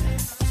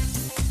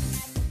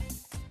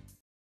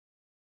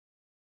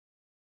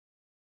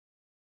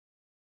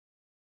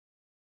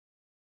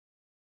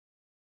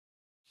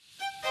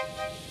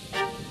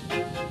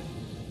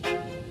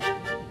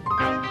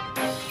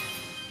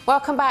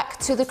 Welcome back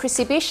to the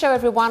Chrissy B Show,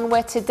 everyone,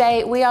 where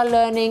today we are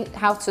learning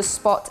how to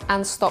spot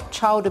and stop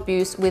child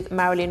abuse with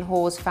Marilyn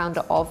Hawes,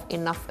 founder of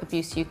Enough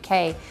Abuse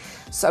UK.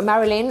 So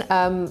Marilyn,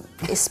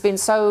 it's been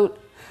so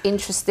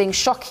interesting,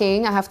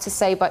 shocking, I have to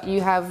say, but you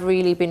have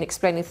really been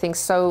explaining things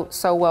so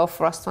well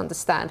for us to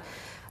understand.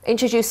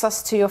 Introduce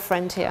us to your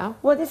friend here.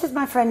 Well, this is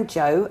my friend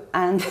Joe,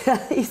 and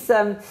he's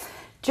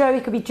Joe,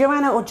 he could be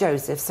Joanna or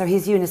Joseph, so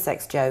he's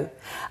unisex Joe.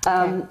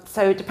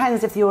 So it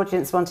depends if the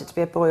audience want it to be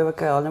a boy or a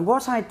girl. And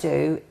what I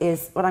do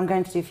is, what I'm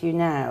going to do for you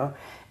now,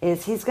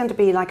 is he's going to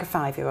be like a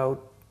 5-year-old.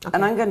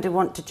 And I'm going to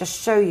want to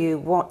just show you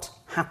what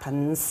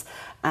happens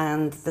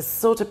and the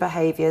sort of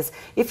behaviours.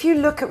 If you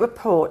look at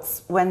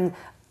reports when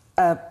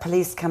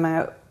police come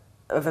out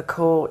of a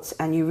court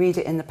and you read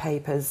it in the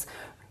papers,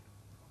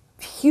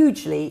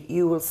 hugely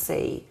you will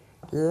see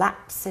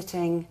lap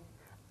sitting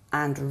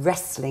and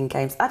wrestling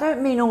games. I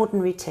don't mean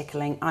ordinary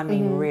tickling, I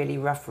mean really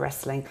rough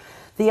wrestling.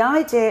 The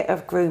idea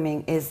of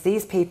grooming is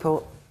these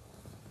people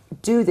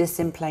do this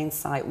in plain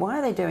sight. Why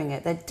are they doing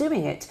it? They're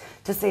doing it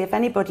to see if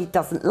anybody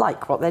doesn't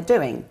like what they're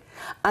doing.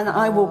 And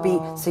I will be,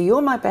 so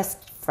you're my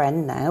best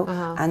friend now,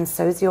 and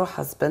so is your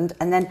husband,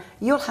 and then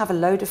you'll have a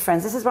load of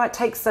friends. This is why it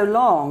takes so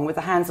long with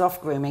the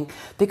hands-off grooming,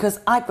 because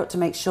I've got to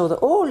make sure that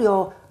all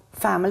your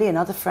family and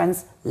other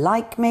friends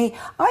like me.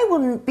 I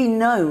wouldn't be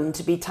known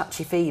to be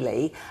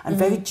touchy-feely and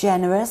very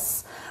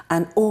generous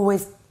and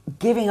always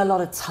giving a lot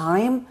of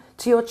time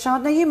to your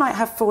child. Now, you might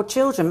have 4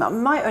 children, but it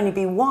might only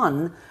be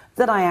one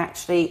that I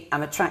actually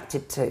am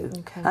attracted to.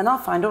 And I'll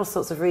find all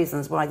sorts of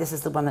reasons why this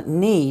is the one that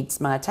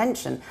needs my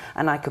attention.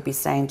 And I could be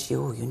saying to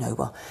you, oh, you know,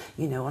 well,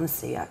 you know,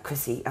 honestly,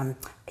 Chrissy,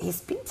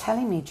 he's been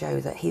telling me, Joe,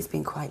 that he's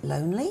been quite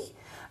lonely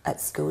at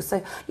school,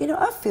 so you know,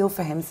 I feel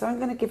for him, so I'm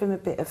going to give him a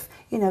bit of,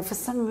 you know, for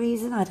some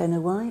reason, I don't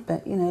know why,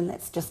 but you know,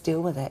 let's just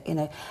deal with it, you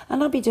know.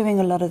 And I'll be doing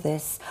a lot of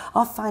this.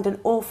 I'll find an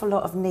awful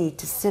lot of need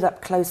to sit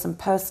up close and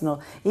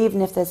personal,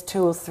 even if there's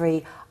 2 or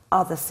 3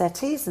 other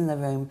settees in the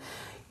room.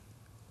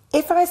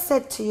 If I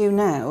said to you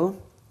now,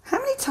 how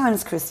many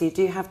times, Chrissy,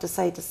 do you have to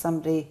say to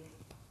somebody,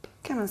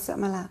 come and sit on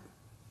my lap?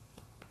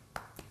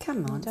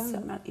 Come on,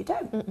 you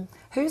don't. Mm-mm.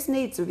 Whose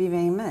needs are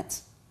being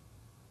met?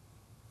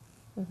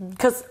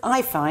 Because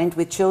I find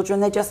with children,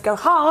 they just go,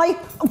 hi!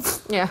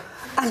 Yeah.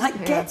 And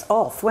like, get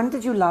off. When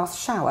did you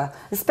last shower?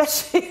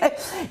 Especially,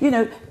 you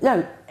know,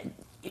 no.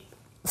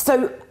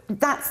 So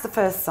that's the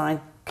first sign.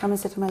 Come and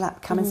sit on my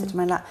lap, come and sit on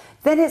my lap.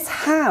 Then it's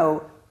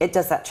how it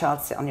does that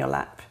child sit on your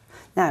lap.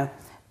 Now,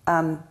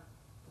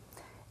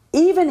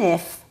 even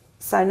if,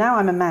 so now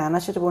I'm a man, I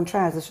should have worn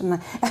trousers,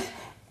 shouldn't I?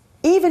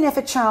 Even if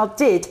a child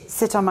did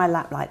sit on my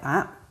lap like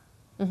that,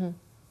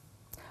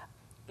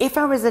 if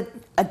I was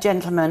a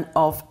gentleman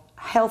of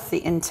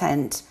healthy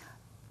intent,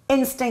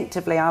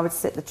 instinctively I would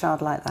sit the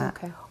child like that,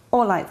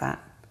 or like that.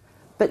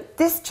 But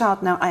this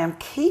child now, I am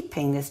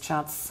keeping this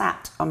child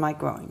sat on my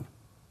groin.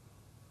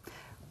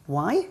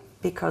 Why?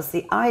 Because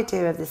the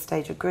idea of this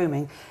stage of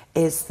grooming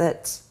is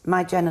that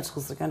my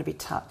genitals are going to be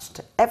touched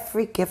at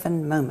every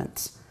given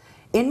moment,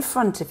 in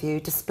front of you,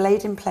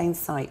 displayed in plain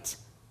sight.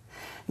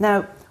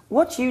 Now,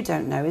 what you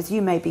don't know is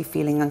you may be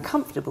feeling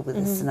uncomfortable with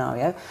this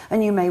scenario,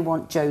 and you may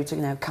want Joe to,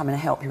 you know, come and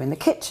help you in the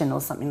kitchen or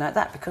something like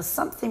that because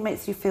something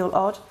makes you feel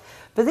odd.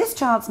 But this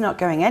child's not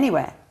going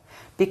anywhere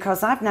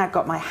because I've now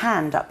got my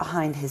hand up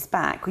behind his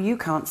back. Well, you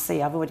can't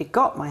see, I've already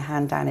got my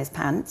hand down his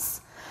pants,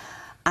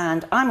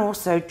 and I'm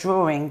also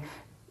drawing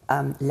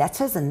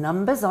letters and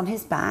numbers on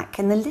his back,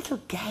 and the little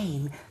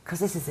game, because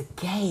this is a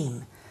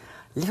game,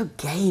 little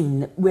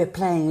game that we're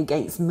playing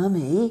against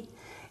Mummy,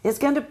 is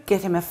going to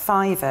get him a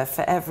 £5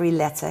 for every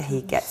letter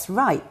he gets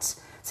right.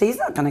 So he's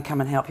not going to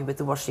come and help you with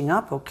the washing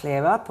up or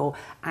clear up or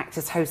act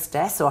as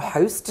hostess or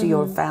host to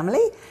your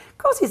family. Of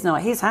course he's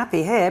not. He's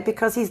happy here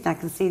because he's now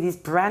can see these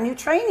brand new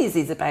trainees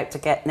he's about to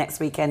get next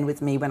weekend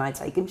with me when I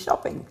take him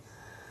shopping.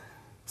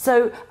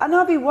 So, and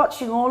I'll be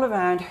watching all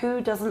around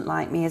who doesn't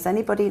like me. Is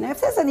anybody, you know,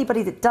 if there's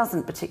anybody that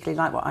doesn't particularly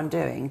like what I'm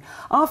doing,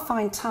 I'll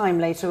find time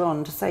later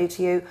on to say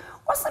to you,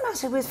 what's the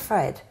matter with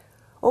Fred?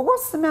 Or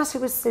what's the matter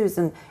with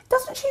Susan?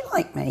 Doesn't she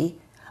like me?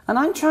 And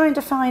I'm trying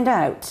to find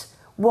out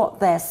what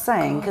they're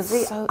saying because,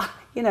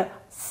 you know,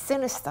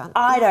 sinister.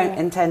 I don't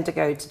intend to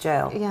go to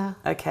jail. Yeah.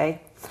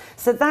 Okay.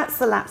 So that's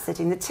the lap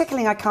sitting. The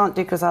tickling I can't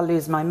do because I'll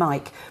lose my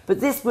mic, but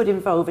this would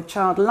involve a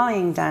child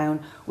lying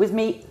down with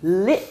me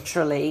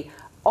literally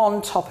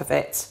on top of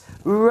it,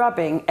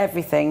 rubbing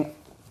everything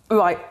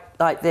right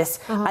like this,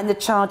 and the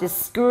child is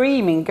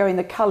screaming, going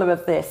the colour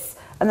of this,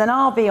 and then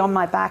I'll be on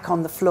my back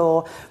on the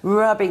floor,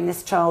 rubbing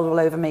this child all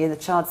over me, and the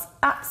child's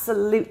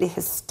absolutely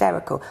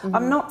hysterical.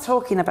 I'm not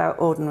talking about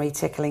ordinary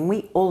tickling,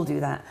 we all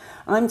do that.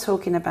 I'm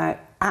talking about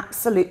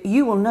absolute,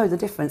 you will know the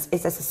difference,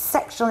 there's a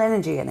sexual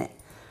energy in it.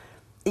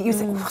 You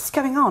think, what's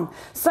going on?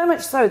 So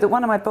much so that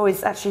one of my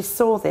boys actually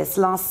saw this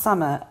last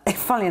summer,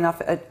 funnily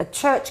enough, at a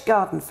church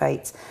garden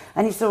fete,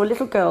 and he saw a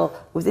little girl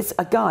with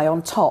a guy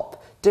on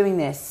top doing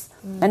this,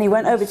 and he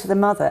went over to the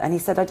mother and he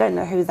said, I don't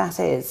know who that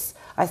is.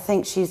 I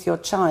think she's your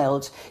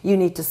child. You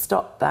need to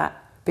stop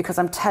that because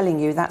I'm telling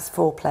you that's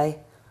foreplay.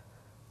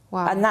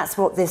 Wow. And that's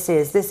what this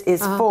is. This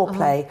is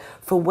foreplay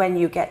for when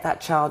you get that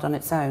child on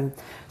its own.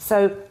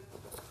 So,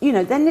 you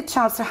know, then the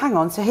child, so hang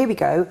on, so here we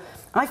go.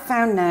 I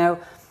found now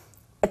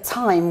a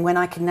time when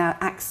I can now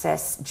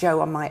access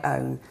Joe on my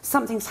own.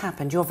 Something's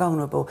happened, you're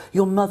vulnerable,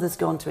 your mother's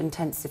gone to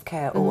intensive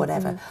care or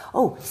whatever.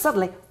 Oh,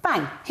 suddenly,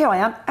 bang, here I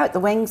am, out the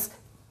wings,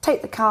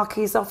 take the car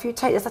keys off you,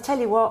 take this. I tell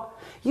you what,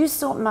 you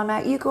sort Mum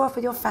out, you go off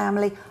with your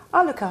family,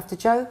 I'll look after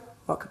Joe.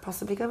 What could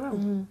possibly go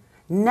wrong?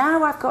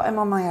 Now I've got him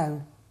on my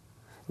own.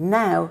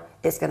 Now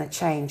it's going to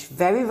change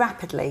very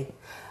rapidly.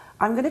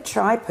 I'm going to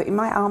try putting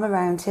my arm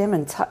around him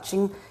and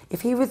touching.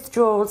 If he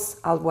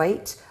withdraws, I'll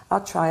wait,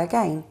 I'll try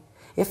again.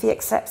 If he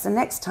accepts the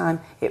next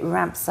time, it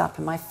ramps up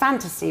and my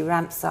fantasy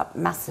ramps up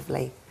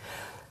massively.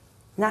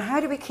 Now,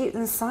 how do we keep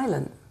them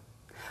silent?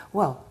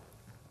 Well,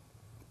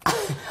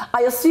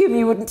 I assume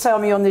you wouldn't tell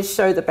me on this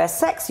show the best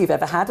sex you've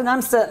ever had, and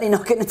I'm certainly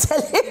not going to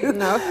tell you.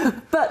 No.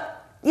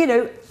 But, you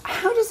know,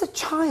 how does a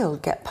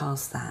child get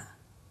past that?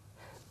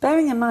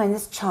 Bearing in mind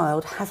this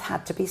child has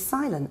had to be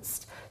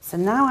silenced. So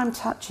now I'm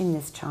touching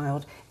this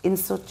child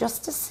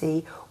just to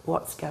see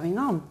what's going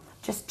on.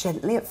 Just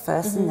gently at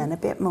first and then a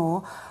bit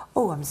more.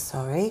 Oh, I'm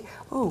sorry.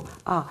 Oh,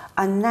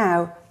 and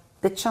now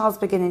the child's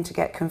beginning to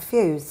get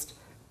confused.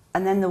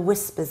 And then the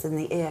whispers in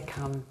the ear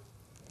come.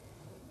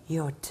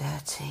 You're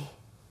dirty.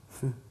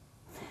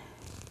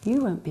 You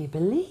won't be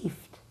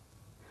believed.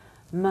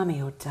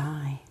 Mummy will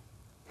die.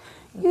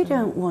 You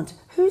don't want...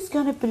 Who's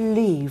going to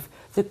believe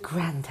that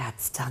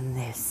Grandad's done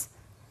this?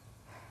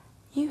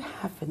 You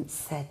haven't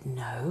said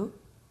no.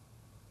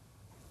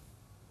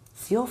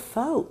 It's your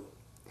fault.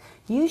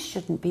 You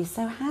shouldn't be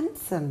so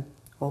handsome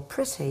or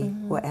pretty,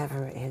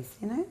 whatever it is,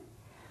 you know?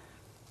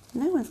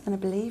 No one's going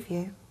to believe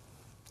you.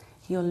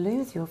 You'll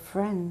lose your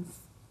friends.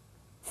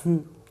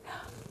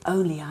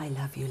 Only I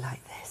love you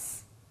like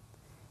this.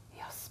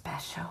 You're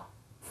special.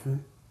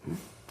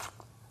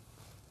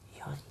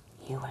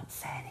 You won't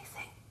say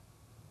anything.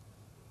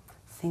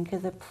 Think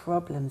of the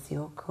problems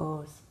you'll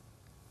cause.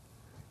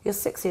 You're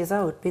 6 years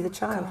old, be the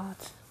child. God.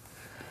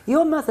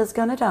 your mother's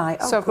going to die.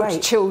 Oh, so I've got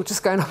great. chill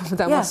just going up and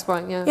down my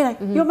spine, yeah. You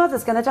know, your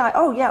mother's going to die.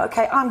 Oh, yeah,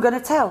 okay, I'm going to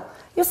tell.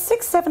 You're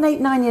 6, 7, 8,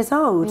 9 years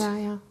old. Yeah,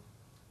 yeah.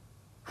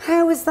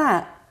 How is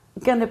that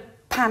going to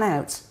pan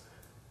out?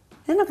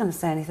 They're not going to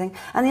say anything.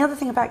 And the other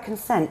thing about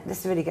consent,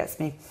 this really gets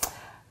me.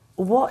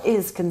 What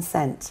is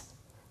consent?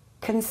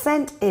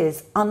 Consent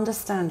is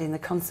understanding the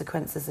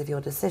consequences of your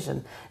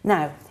decision.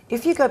 Now,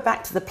 if you go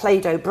back to the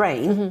Play-Doh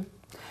brain,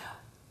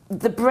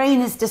 the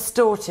brain is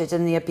distorted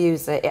in the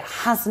abuser. It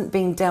hasn't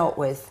been dealt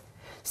with.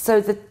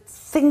 So the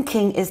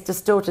thinking is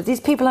distorted. These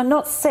people are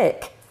not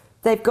sick.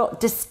 They've got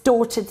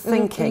distorted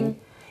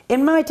thinking.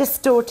 In my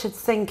distorted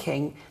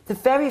thinking, the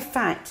very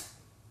fact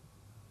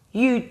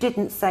you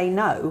didn't say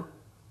no,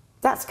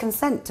 that's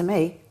consent to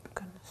me.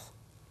 Goodness.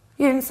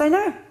 You didn't say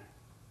no.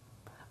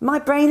 My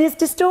brain is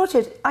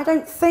distorted. I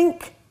don't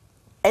think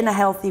in a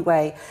healthy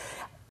way.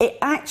 It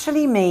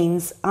actually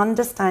means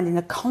understanding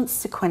the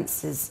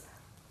consequences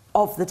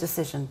of the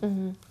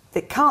decision.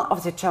 That can't,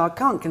 obviously a child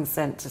can't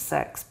consent to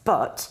sex,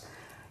 but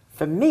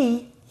for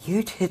me,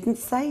 you didn't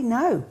say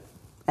no.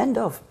 End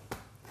of.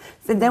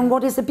 So then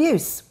what is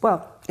abuse?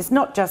 Well, it's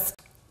not just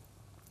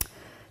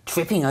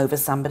tripping over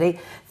somebody.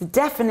 The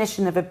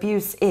definition of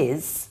abuse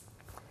is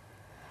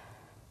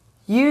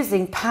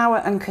using power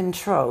and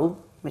control,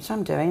 which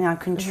I'm doing. I'm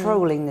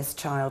controlling this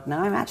child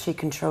now. I'm actually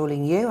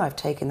controlling you. I've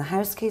taken the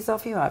house keys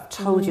off you. I've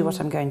told you what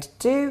I'm going to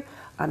do.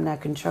 I'm now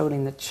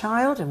controlling the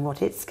child and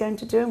what it's going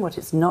to do and what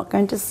it's not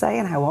going to say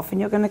and how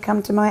often you're going to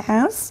come to my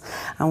house.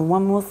 And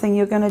one more thing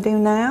you're going to do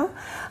now.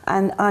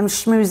 And I'm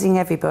schmoozing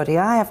everybody.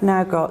 I have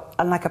now got,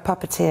 I'm like a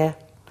puppeteer.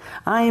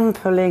 I'm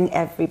pulling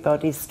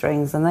everybody's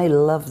strings and they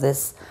love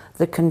this,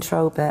 the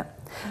control bit.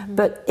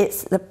 But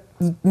it's the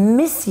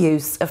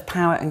misuse of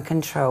power and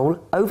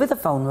control over the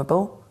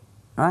vulnerable,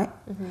 right?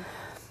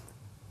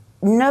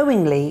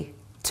 Knowingly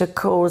to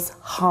cause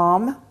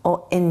harm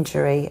or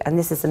injury, and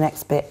this is the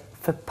next bit,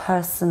 for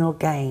personal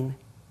gain.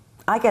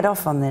 I get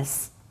off on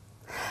this.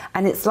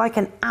 And it's like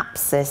an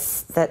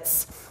abscess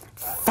that's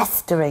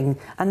festering,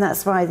 and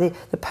that's why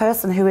the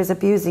person who is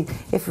abusing,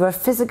 if you're a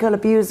physical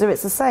abuser,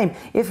 it's the same.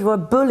 If you're a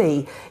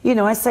bully, you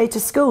know, I say to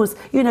schools,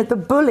 you know, the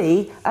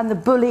bully and the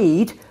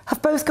bullied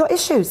have both got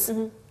issues.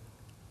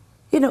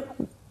 You know,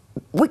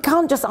 we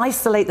can't just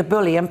isolate the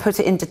bully and put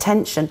it in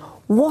detention.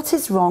 What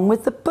is wrong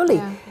with the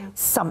bully?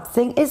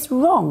 Something is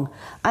wrong.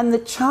 And the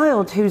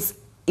child who's,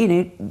 you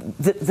know,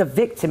 the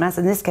victim, as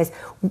in this case,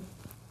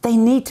 they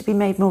need to be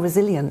made more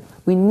resilient.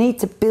 We need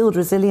to build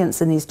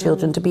resilience in these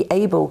children to be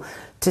able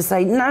to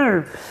say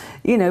no,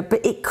 you know,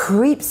 but it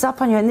creeps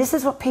up on you. And this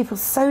is what people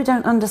so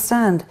don't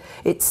understand.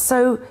 It's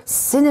so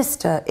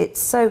sinister. It's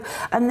so,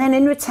 and then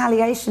in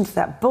retaliation to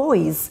that,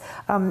 boys,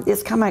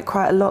 it's come out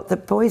quite a lot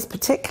that boys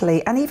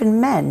particularly, and even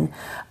men,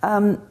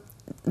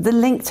 the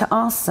link to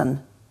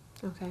arson.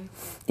 Okay.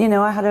 You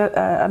know, I had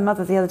a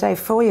mother the other day, a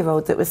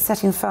 4-year-old, that was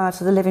setting fire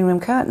to the living room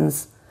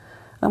curtains.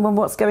 And well,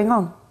 what's going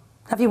on?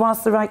 Have you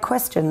asked the right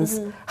questions?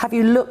 Have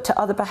you looked at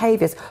other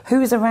behaviours?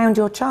 Who's around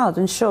your child?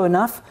 And sure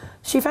enough,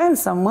 she found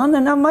someone,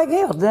 and oh my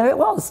God, there it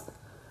was.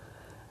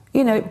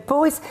 You know,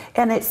 boys,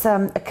 and it's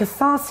a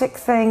cathartic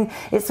thing.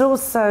 It's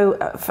also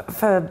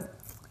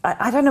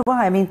I don't know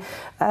why. I mean,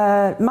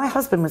 my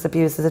husband was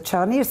abused as a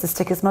child, and he used to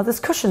stick his mother's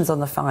cushions on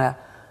the fire.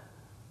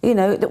 You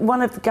know,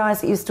 one of the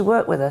guys that used to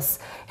work with us,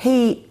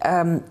 he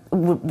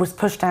was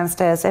pushed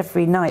downstairs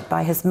every night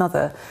by his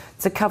mother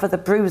to cover the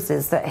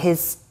bruises that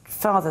his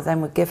father then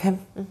would give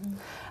him.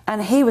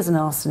 And he was an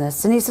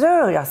arsonist, and he said,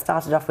 oh, I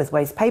started off with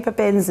waste paper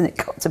bins and it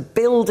got to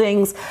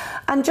buildings,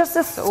 and just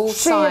the so all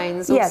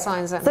signs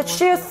that the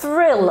sheer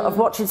thrill of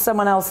watching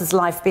someone else's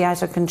life be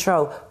out of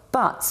control.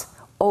 But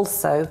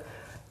also,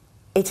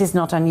 it is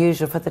not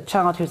unusual for the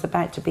child who's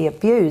about to be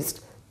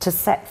abused to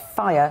set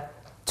fire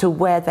to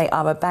where they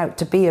are about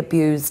to be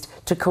abused,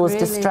 to cause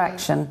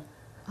distraction.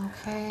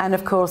 Okay. And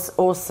of course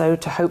also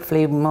to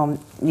hopefully,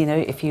 mom, you know,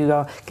 if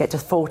you get to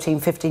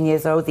 14, 15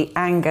 years old, the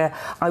anger,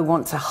 I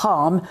want to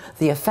harm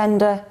the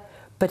offender,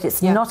 but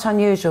it's not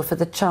unusual for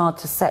the child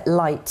to set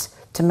light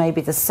to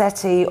maybe the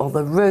settee or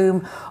the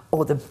room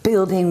or the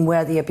building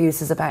where the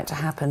abuse is about to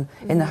happen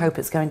in the hope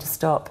it's going to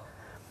stop.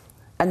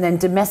 And then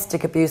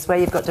domestic abuse, where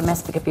you've got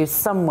domestic abuse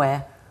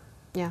somewhere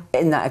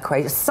in that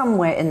equation,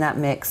 somewhere in that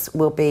mix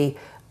will be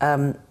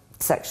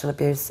sexual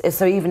abuse.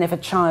 So even if a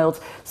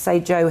child, say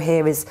Joe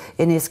here, is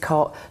in his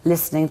cot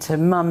listening to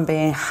mum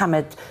being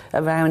hammered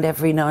around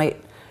every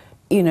night,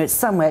 you know,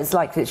 somewhere it's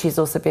likely that she's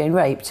also being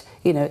raped.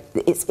 You know,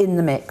 it's in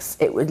the mix.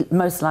 It would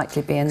most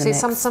likely be in the mix.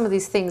 Some of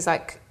these things,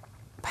 like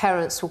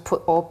parents will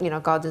put, or you know,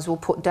 guardians will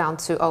put down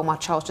to, oh, my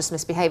child's just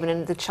misbehaving,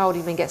 and the child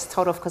even gets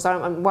told off. Because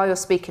while you're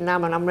speaking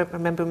now, and I'm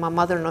remembering my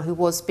mother-in-law who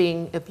was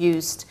being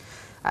abused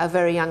at a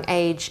very young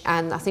age,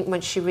 and I think when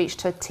she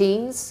reached her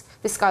teens,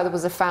 this guy that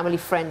was a family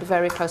friend, a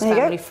very close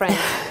family friend,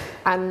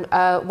 and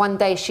one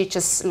day she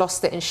just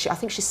lost it, and I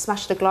think she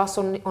smashed a glass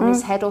on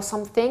his head or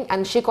something,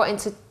 and she got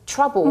into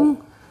trouble.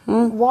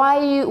 Why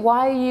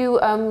are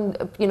you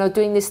you know,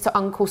 doing this to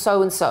Uncle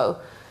so and so?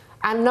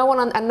 And no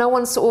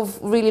one sort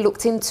of really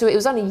looked into it. It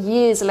was only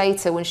years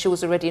later, when she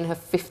was already in her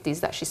 50s,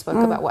 that she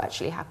spoke about what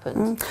actually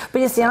happened.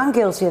 But you see, I'm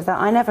guilty of that.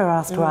 I never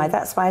asked why.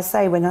 That's why I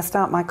say, when I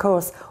start my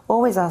course,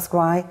 always ask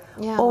why.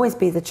 Always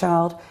be the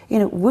child. You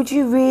know, would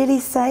you really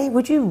say?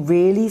 Would you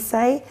really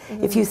say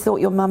if you thought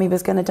your mummy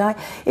was going to die?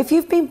 If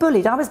you've been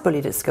bullied, I was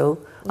bullied at school.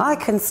 I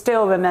can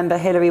still remember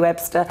Hilary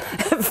Webster,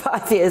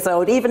 5 years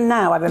old. Even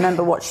now, I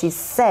remember what she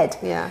said.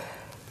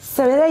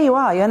 So there you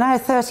are. You're now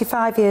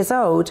 35 years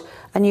old,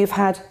 and you've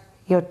had,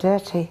 "You're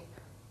dirty.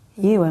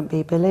 You won't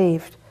be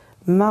believed.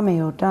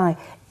 Mummy will die."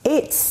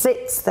 It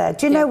sits there.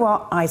 Do you know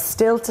what? I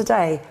still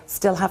today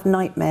have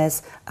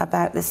nightmares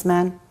about this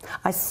man.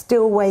 I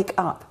still wake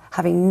up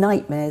having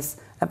nightmares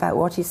about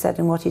what he said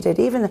and what he did.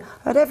 Even I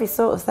had every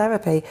sort of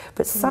therapy,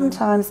 but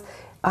sometimes,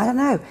 I don't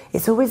know,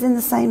 it's always in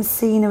the same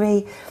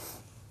scenery.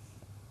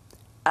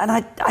 And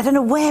I don't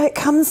know where it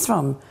comes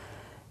from.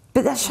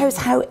 But that shows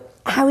how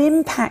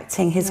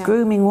impacting his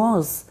grooming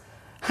was.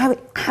 How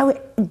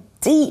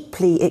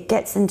deeply it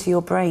gets into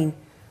your brain.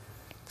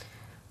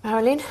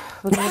 Marilyn,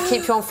 we're going to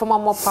keep you on for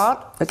one more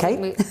part.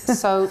 Okay.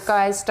 So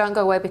guys, don't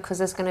go away, because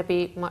there's going to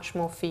be much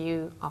more for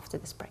you after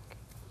this break.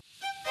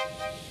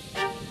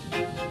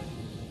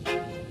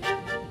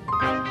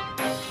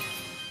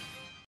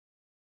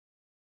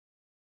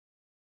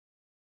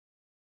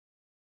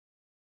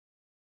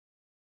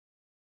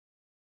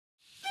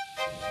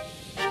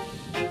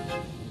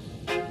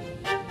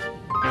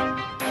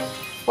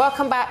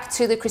 Welcome back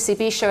to the Chrissy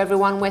B Show,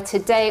 everyone, where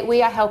today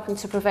we are helping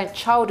to prevent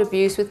child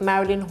abuse with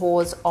Marilyn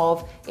Hawes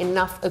of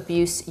Enough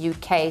Abuse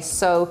UK.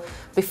 So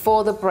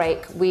before the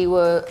break, we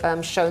were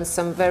shown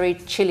some very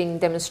chilling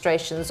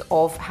demonstrations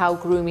of how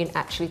grooming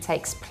actually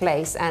takes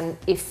place. And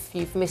if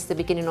you've missed the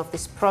beginning of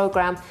this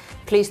program,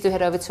 please do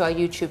head over to our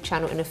YouTube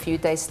channel in a few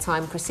days'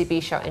 time, Chrissy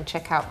B Show, and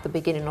check out the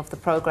beginning of the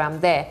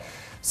program there.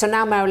 So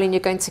now, Marilyn, you're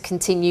going to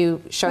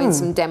continue showing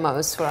some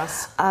demos for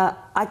us.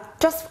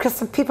 Just because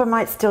some people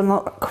might still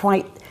not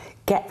quite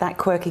get that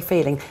quirky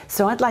feeling,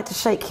 so I'd like to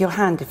shake your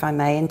hand, if I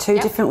may, in two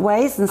different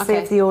ways, and see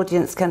if the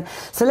audience can.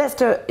 So let's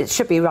do it. It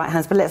should be right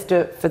hands, but let's do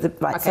it for the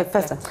right. So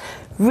first,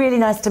 really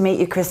nice to meet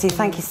you, Chrissy.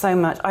 Thank you so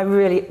much. I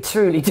really,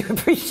 truly do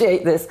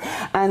appreciate this,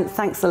 and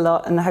thanks a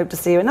lot. And I hope to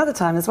see you another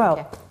time as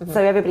well.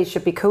 So everybody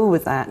should be cool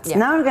with that.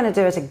 Now I'm going to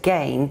do it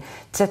again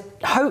to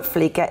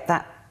hopefully get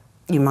that.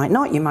 You might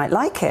not, you might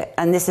like it.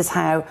 And this is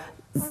how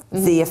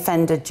the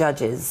offender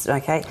judges,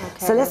 okay?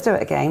 So let's do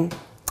it again.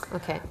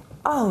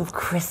 Oh,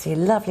 Chrissy,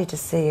 lovely to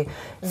see you.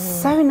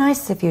 So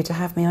nice of you to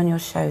have me on your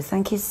show.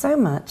 Thank you so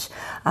much.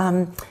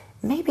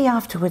 Maybe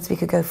afterwards we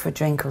could go for a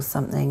drink or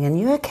something. And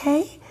you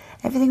okay?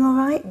 Everything all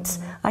right?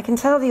 I can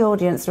tell the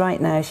audience right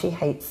now she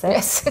hates it.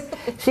 Yes.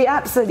 She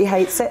absolutely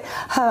hates it.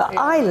 Her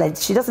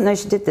eyelids, she doesn't know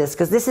she did this,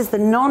 because this is the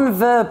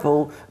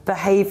non-verbal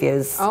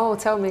behaviours. Oh,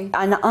 tell me.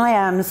 And I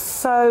am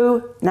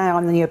so, now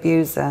I'm the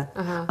abuser.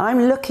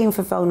 I'm looking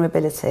for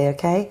vulnerability,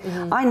 okay?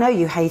 I know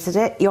you hated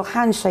it. Your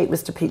handshake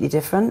was completely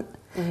different.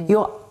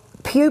 Your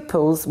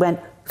pupils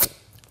went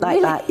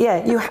like that.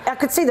 Yeah, I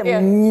could see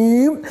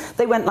them.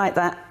 They went like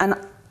that.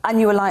 And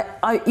you were like,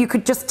 you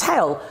could just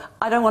tell,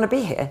 I don't want to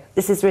be here.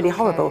 This is really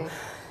horrible.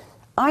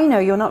 I know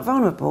you're not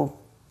vulnerable,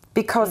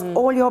 because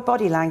all your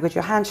body language,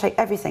 your handshake,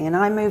 everything, and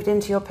I moved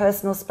into your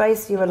personal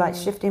space, you were like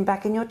shifting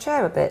back in your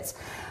chair a bit.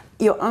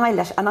 Your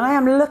eyelash, and I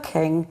am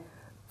looking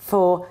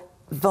for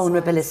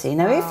vulnerability.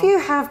 Now, if you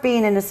have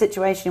been in a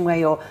situation where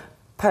your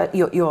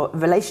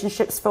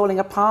relationship's falling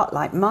apart,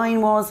 like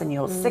mine was, and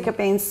you're sick of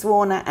being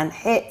sworn at and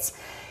hit,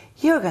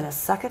 you're going to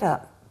suck it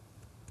up.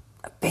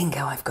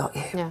 Bingo, I've got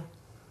you.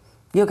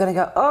 You're going to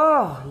go,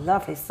 oh,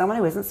 lovely, someone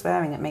who isn't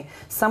swearing at me,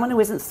 someone who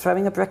isn't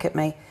throwing a brick at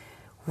me.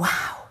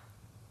 Wow.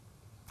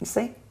 You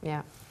see?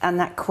 And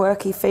that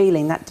quirky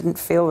feeling, that didn't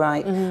feel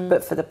right.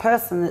 But for the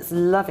person that's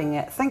loving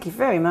it, thank you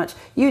very much.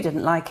 You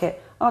didn't like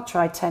it. I'll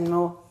try 10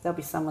 more. There'll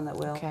be someone that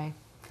will.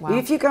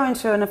 If you go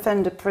into an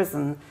offender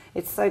prison,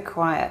 it's so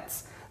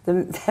quiet.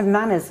 Their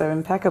manners are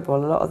impeccable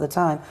a lot of the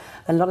time.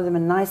 A lot of them are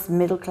nice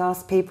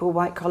middle-class people,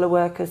 white-collar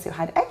workers who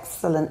had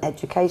excellent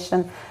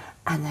education,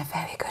 and they're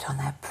very good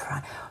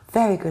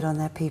on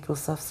their people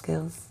soft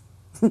skills.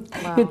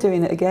 You're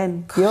doing it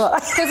again.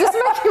 Because it's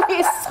making me,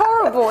 it's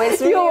horrible. It's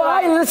really your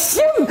eyelash.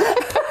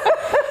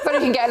 But you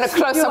can get a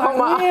close-up on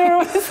my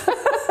eyes.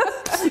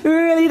 You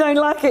really don't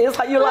like it. It's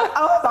like you're like,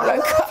 oh my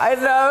God. I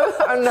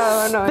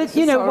know. But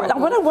you know,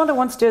 what I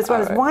want to do as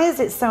well is, why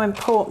is it so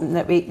important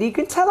that you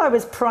can tell I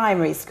was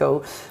primary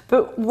school,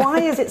 but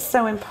why is it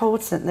so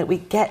important that we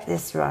get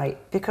this right?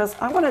 Because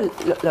I want to,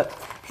 look,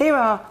 here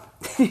are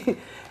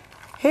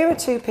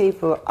two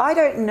people. I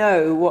don't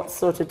know what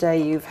sort of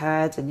day you've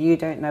had, and you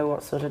don't know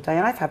what sort of day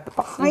I've had, but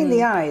behind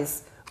the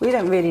eyes, we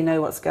don't really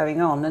know what's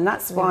going on. And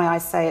that's why I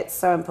say it's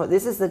so important.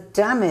 This is the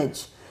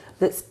damage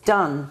that's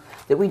done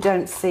that we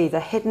don't see, the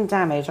hidden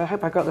damage. I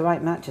hope I got the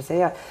right matches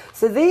here.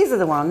 So these are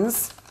the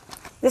ones.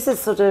 This is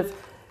sort of,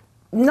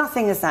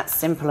 nothing is that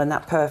simple and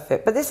that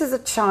perfect, but this is a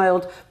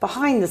child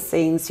behind the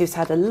scenes who's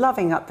had a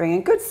loving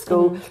upbringing, good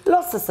school,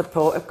 lots of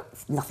support.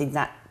 Nothing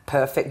that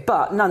perfect,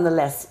 but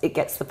nonetheless, it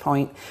gets the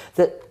point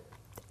that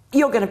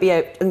you're going to be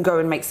out and go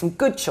and make some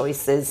good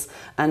choices,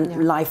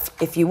 and life,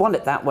 if you want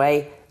it that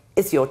way,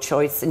 is your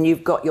choice, and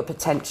you've got your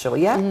potential,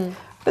 yeah?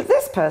 But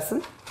this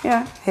person,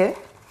 here,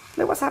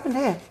 look what's happened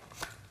here.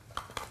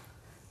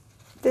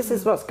 This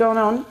is what's gone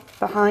on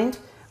behind.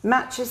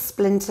 Matches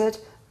splintered,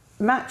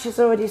 matches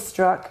already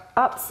struck,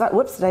 upside,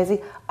 whoops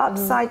daisy,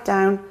 upside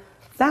down.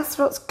 That's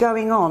what's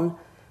going on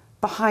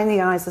behind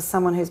the eyes of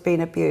someone who's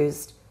been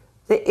abused.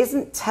 That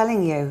isn't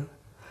telling you.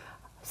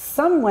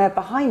 Somewhere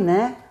behind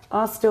there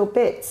are still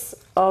bits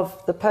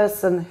of the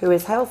person who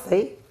is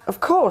healthy. Of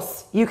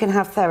course, you can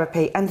have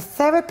therapy, and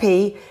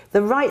therapy,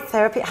 the right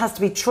therapy, it has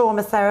to be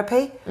trauma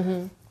therapy,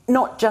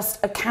 not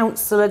just a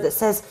counsellor that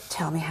says,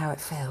 tell me how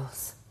it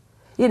feels.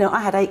 You know,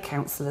 I had 8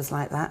 counsellors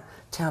like that,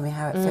 tell me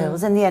how it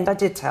feels. In the end, I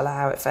did tell her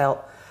how it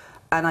felt,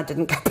 and I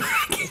didn't go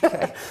back.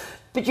 Okay.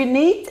 But you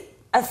need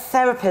a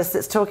therapist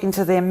that's talking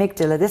to the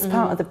amygdala, this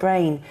part of the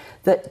brain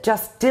that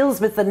just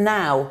deals with the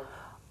now,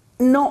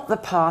 not the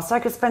past. I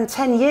could spend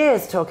 10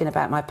 years talking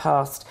about my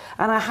past,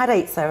 and I had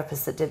 8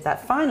 therapists that did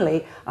that.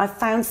 Finally, I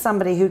found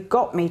somebody who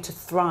got me to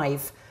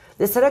thrive.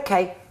 They said,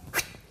 okay,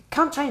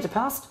 can't change the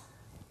past,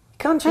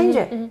 can't change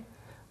it.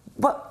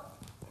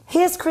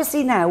 Here's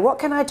Chrissy now. What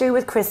can I do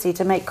with Chrissy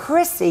to make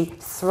Chrissy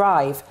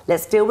thrive?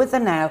 Let's deal with the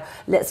now.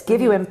 Let's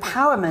give you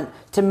empowerment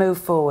to move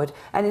forward.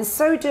 And in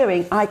so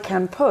doing, I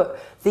can put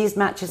these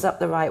matches up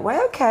the right way.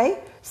 Okay,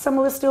 some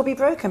will still be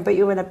broken, but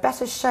you're in a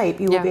better shape.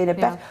 You will be in a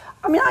better...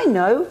 I mean, I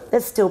know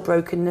there's still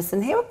brokenness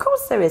in here. Of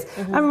course there is.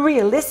 And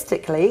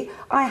realistically,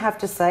 I have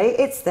to say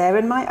it's there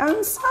in my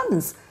own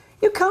sons.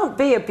 You can't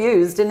be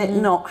abused and it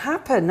not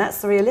happen.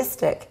 That's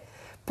realistic.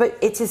 But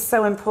it is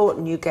so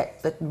important you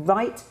get the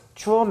right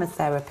trauma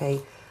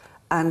therapy,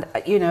 and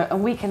you know,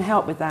 and we can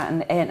help with that,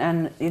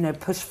 and you know,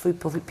 push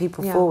people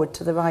forward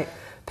to the right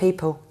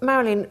people.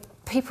 Marilyn,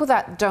 people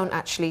that don't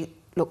actually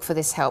look for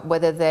this help,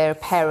 whether they're a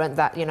parent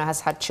that, you know,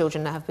 has had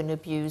children that have been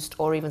abused,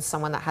 or even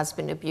someone that has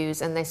been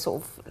abused, and they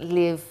sort of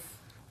live,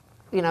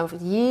 you know,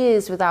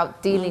 years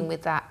without dealing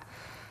with that,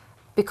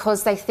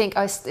 because they think,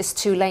 oh, it's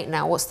too late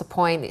now, what's the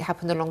point, it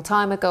happened a long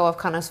time ago, I've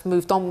kind of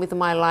moved on with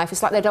my life.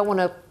 It's like they don't want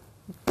to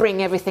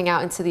bring everything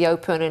out into the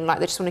open, and like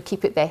they just want to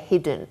keep it there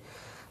hidden.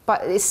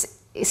 But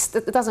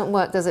it doesn't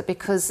work, does it?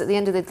 Because at the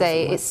end of the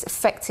day, it's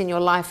affecting your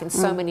life in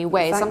so many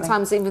ways. Exactly.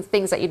 Sometimes even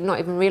things that you're not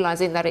even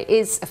realising that it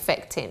is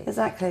affecting.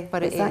 Exactly.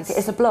 But it is.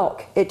 It's a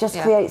block. It just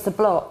creates a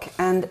block.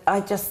 And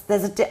I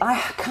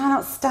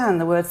cannot stand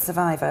the word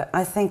survivor.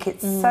 I think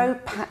it's so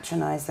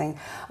patronising.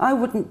 I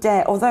wouldn't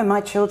dare, although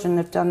my children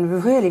have done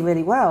really,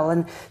 really well,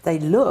 and they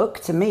look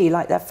to me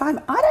like they're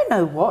fine. I don't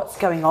know what's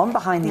going on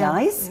behind the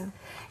eyes. Yeah.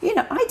 You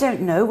know, I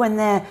don't know when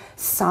their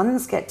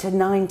sons get to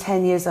 9,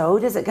 10 years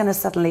old, is it going to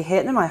suddenly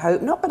hit them? I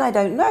hope not, but I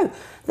don't know.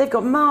 They've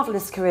got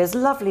marvellous careers,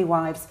 lovely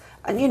wives,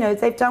 and, you know,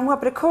 they've done well.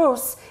 But, of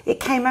course,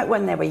 it came out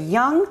when they were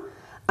young,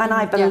 and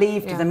I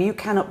believed them. You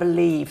cannot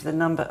believe the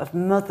number of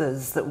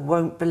mothers that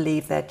won't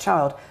believe their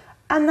child.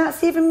 And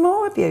that's even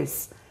more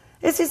abuse.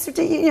 It's just,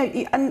 you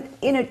know, and,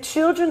 you know,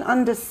 children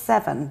under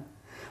 7,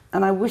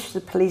 and I wish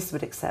the police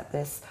would accept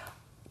this,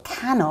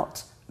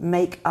 cannot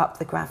make up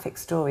the graphic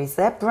stories.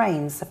 Their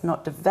brains have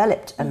not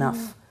developed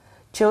enough.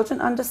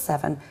 Children under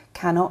 7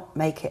 cannot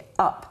make it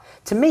up.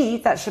 To me,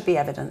 that should be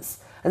evidence.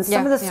 And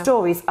some of the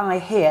stories I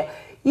hear,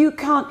 you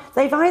can't,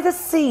 they've either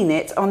seen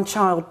it on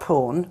child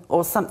porn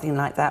or something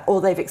like that,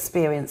 or they've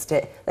experienced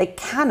it. They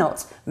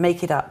cannot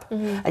make it up.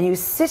 And you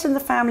sit in the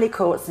family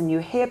courts and you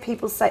hear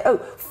people say, oh,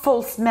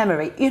 false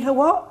memory. You know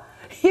what?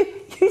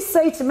 You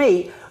say to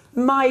me,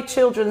 my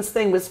children's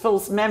thing was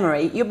false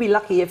memory. You'll be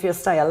lucky if you'll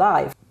stay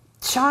alive.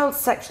 Child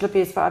sexual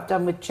abuse, what I've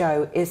done with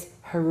Joe, is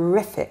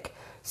horrific.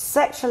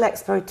 Sexual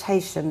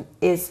exploitation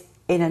is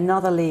in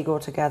another league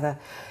altogether.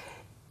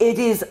 It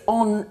is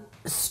on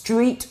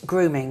street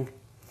grooming.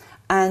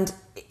 And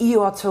you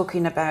are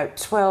talking about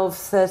 12,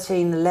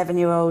 13,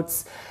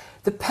 11-year-olds.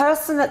 The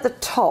person at the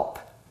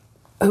top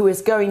who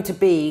is going to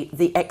be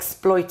the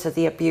exploiter,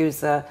 the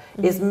abuser,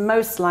 is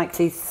most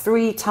likely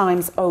 3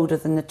 times older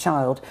than the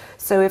child.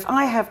 So if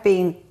I have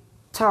been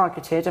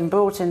targeted and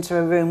brought into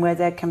a room where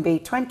there can be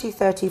 20,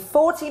 30,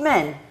 40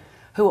 men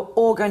who are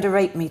all going to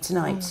rape me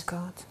tonight. Oh,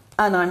 God.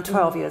 And I'm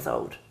 12 years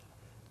old.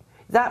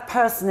 That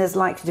person is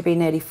likely to be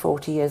nearly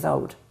 40 years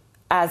old,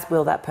 as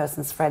will that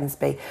person's friends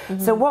be.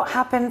 So what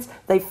happens?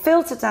 They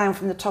filter down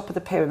from the top of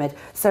the pyramid.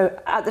 So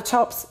at the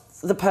top's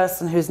the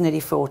person who's nearly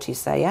 40,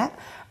 say, yeah?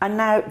 And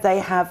now they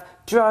have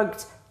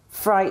drugged,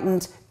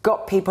 frightened,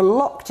 got people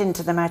locked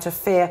into them out of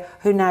fear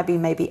who now be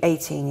maybe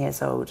 18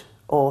 years old.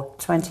 Or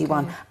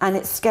 21, and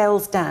it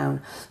scales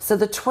down. So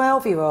the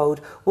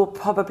 12-year-old will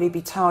probably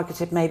be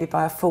targeted maybe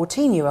by a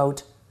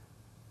 14-year-old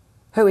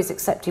who is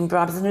accepting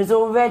bribes and is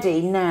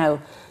already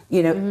now,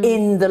 you know,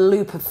 in the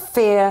loop of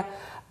fear,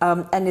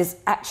 and is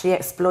actually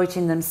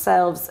exploiting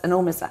themselves and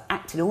almost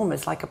acting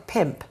almost like a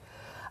pimp.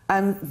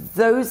 And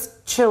those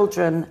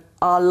children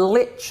are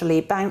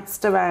literally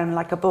bounced around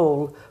like a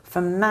ball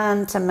from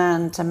man to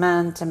man to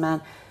man to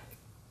man.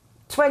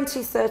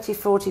 20, 30,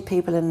 40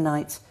 people in a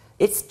night.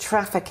 It's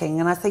trafficking,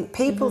 and I think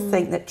people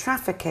think that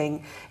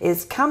trafficking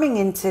is coming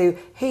into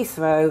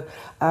Heathrow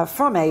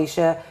from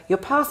Asia, your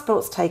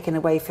passport's taken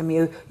away from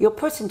you, you're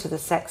put into the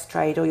sex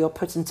trade, or you're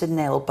put into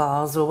nail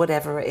bars or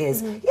whatever it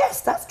is.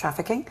 Yes, that's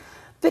trafficking.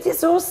 But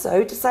it's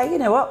also to say, you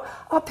know what,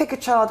 I'll pick a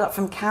child up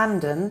from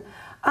Camden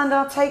and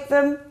I'll take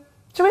them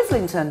to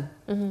Islington.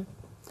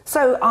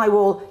 So I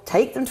will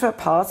take them to a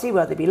party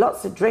where there'll be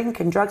lots of drink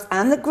and drugs,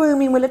 and the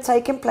grooming will have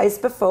taken place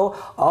before.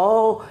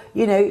 Oh,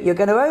 you know, you're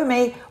going to owe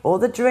me all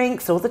the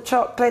drinks, all the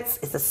chocolates.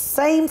 It's the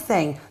same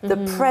thing. The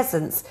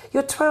presents.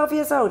 You're 12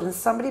 years old and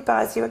somebody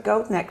buys you a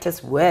gold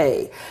necklace.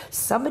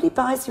 Somebody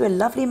buys you a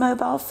lovely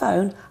mobile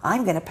phone.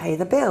 I'm going to pay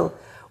the bill.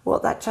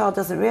 What that child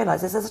doesn't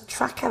realise is there's a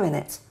tracker in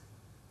it.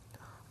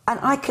 And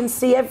I can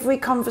see every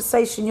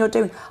conversation you're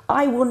doing.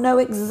 I will know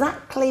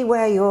exactly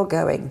where you're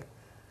going.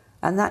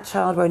 And that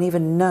child won't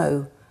even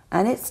know,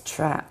 and it's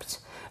trapped.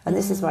 And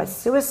this is why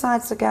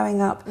suicides are going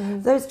up.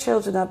 Those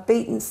children are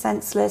beaten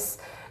senseless.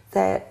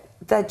 They're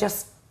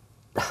just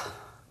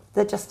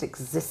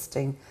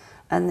existing,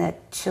 and they're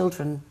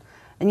children.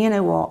 And you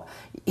know what?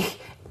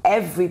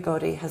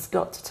 Everybody has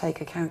got to take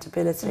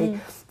accountability.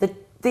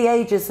 The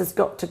ages has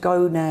got to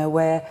go now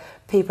where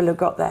people have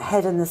got their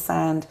head in the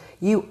sand.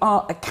 You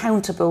are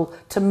accountable.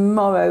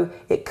 Tomorrow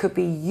it could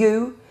be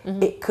you.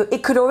 It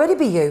could already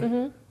be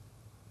you.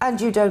 And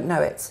you don't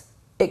know it.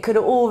 It could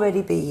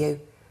already be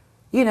you.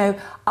 You know,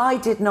 I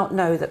did not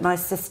know that my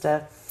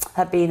sister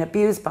had been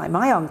abused by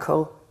my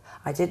uncle.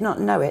 I did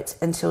not know it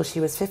until she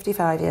was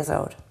 55 years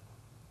old.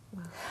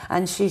 Wow.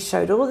 And she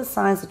showed all the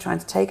signs of trying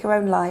to take her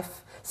own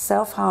life,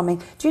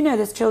 self-harming. Do you know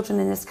there's children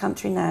in this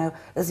country now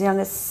as young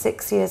as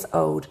 6 years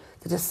old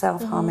that are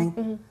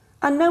self-harming?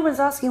 And no one's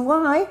asking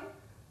why.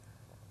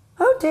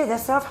 Oh dear, they're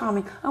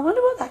self-harming. I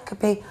wonder what that could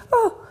be.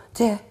 Oh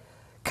dear,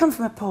 come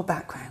from a poor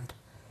background.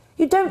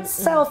 You don't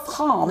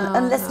self-harm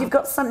unless you've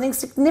got something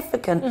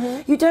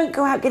significant. You don't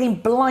go out getting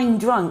blind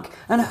drunk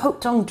and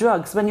hooked on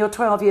drugs when you're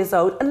 12 years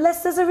old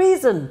unless there's a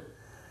reason.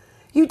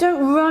 You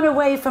don't run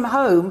away from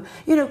home.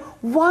 You know,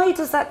 why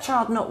does that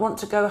child not want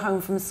to go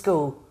home from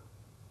school?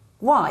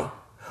 Why?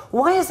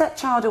 Why is that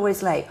child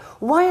always late?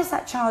 Why is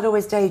that child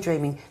always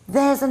daydreaming?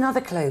 There's another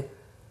clue.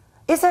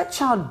 Is that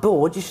child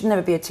bored? You should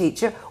never be a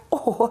teacher.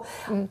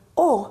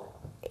 Or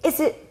is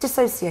it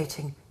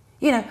dissociating?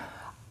 You know,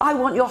 I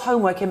want your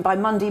homework in by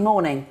Monday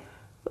morning.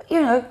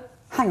 You know,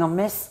 hang on,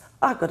 miss,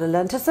 I've got to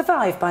learn to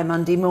survive by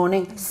Monday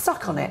morning.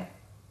 Suck on it.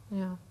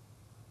 Yeah.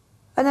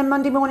 And then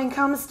Monday morning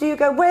comes, do you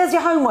go, where's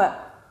your homework?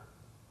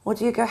 Or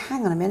do you go,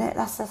 hang on a minute,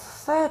 that's the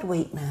third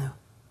week now.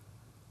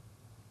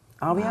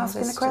 Are we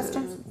asking the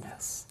question?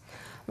 Yes.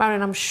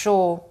 Marilyn, I'm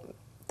sure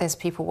there's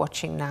people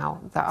watching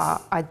now that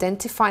are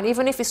identifying,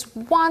 even if it's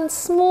one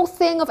small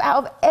thing out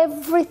of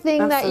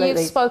everything that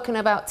you've spoken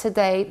about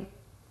today,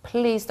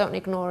 please don't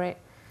ignore it.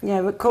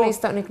 Yeah, please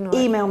don't ignore it.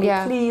 Email me,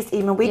 please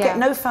email. We get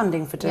no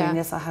funding for doing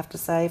this, I have to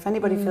say. If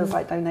anybody feels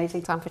like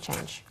donating. Time for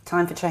change.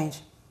 Time for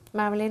change.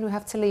 Marilyn, we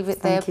have to leave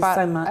it there. Thank you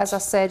so much. As I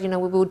said, you know,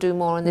 we will do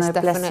more on this,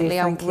 definitely.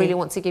 I really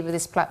want to give you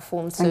this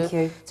platform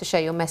to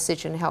share your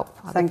message and help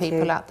other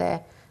people out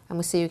there. And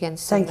we'll see you again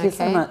soon. Thank you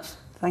so much.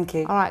 Thank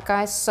you. All right,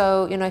 guys.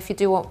 So, you know, if you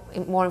do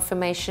want more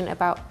information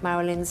about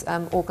Marilyn's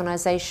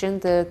organisation,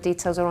 the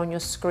details are on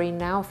your screen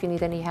now if you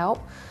need any help.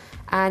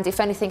 And if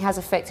anything has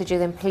affected you,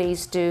 then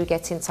please do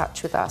get in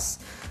touch with us.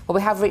 Well,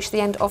 we have reached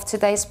the end of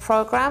today's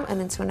programme,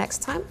 and until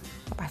next time,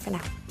 bye-bye for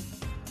now.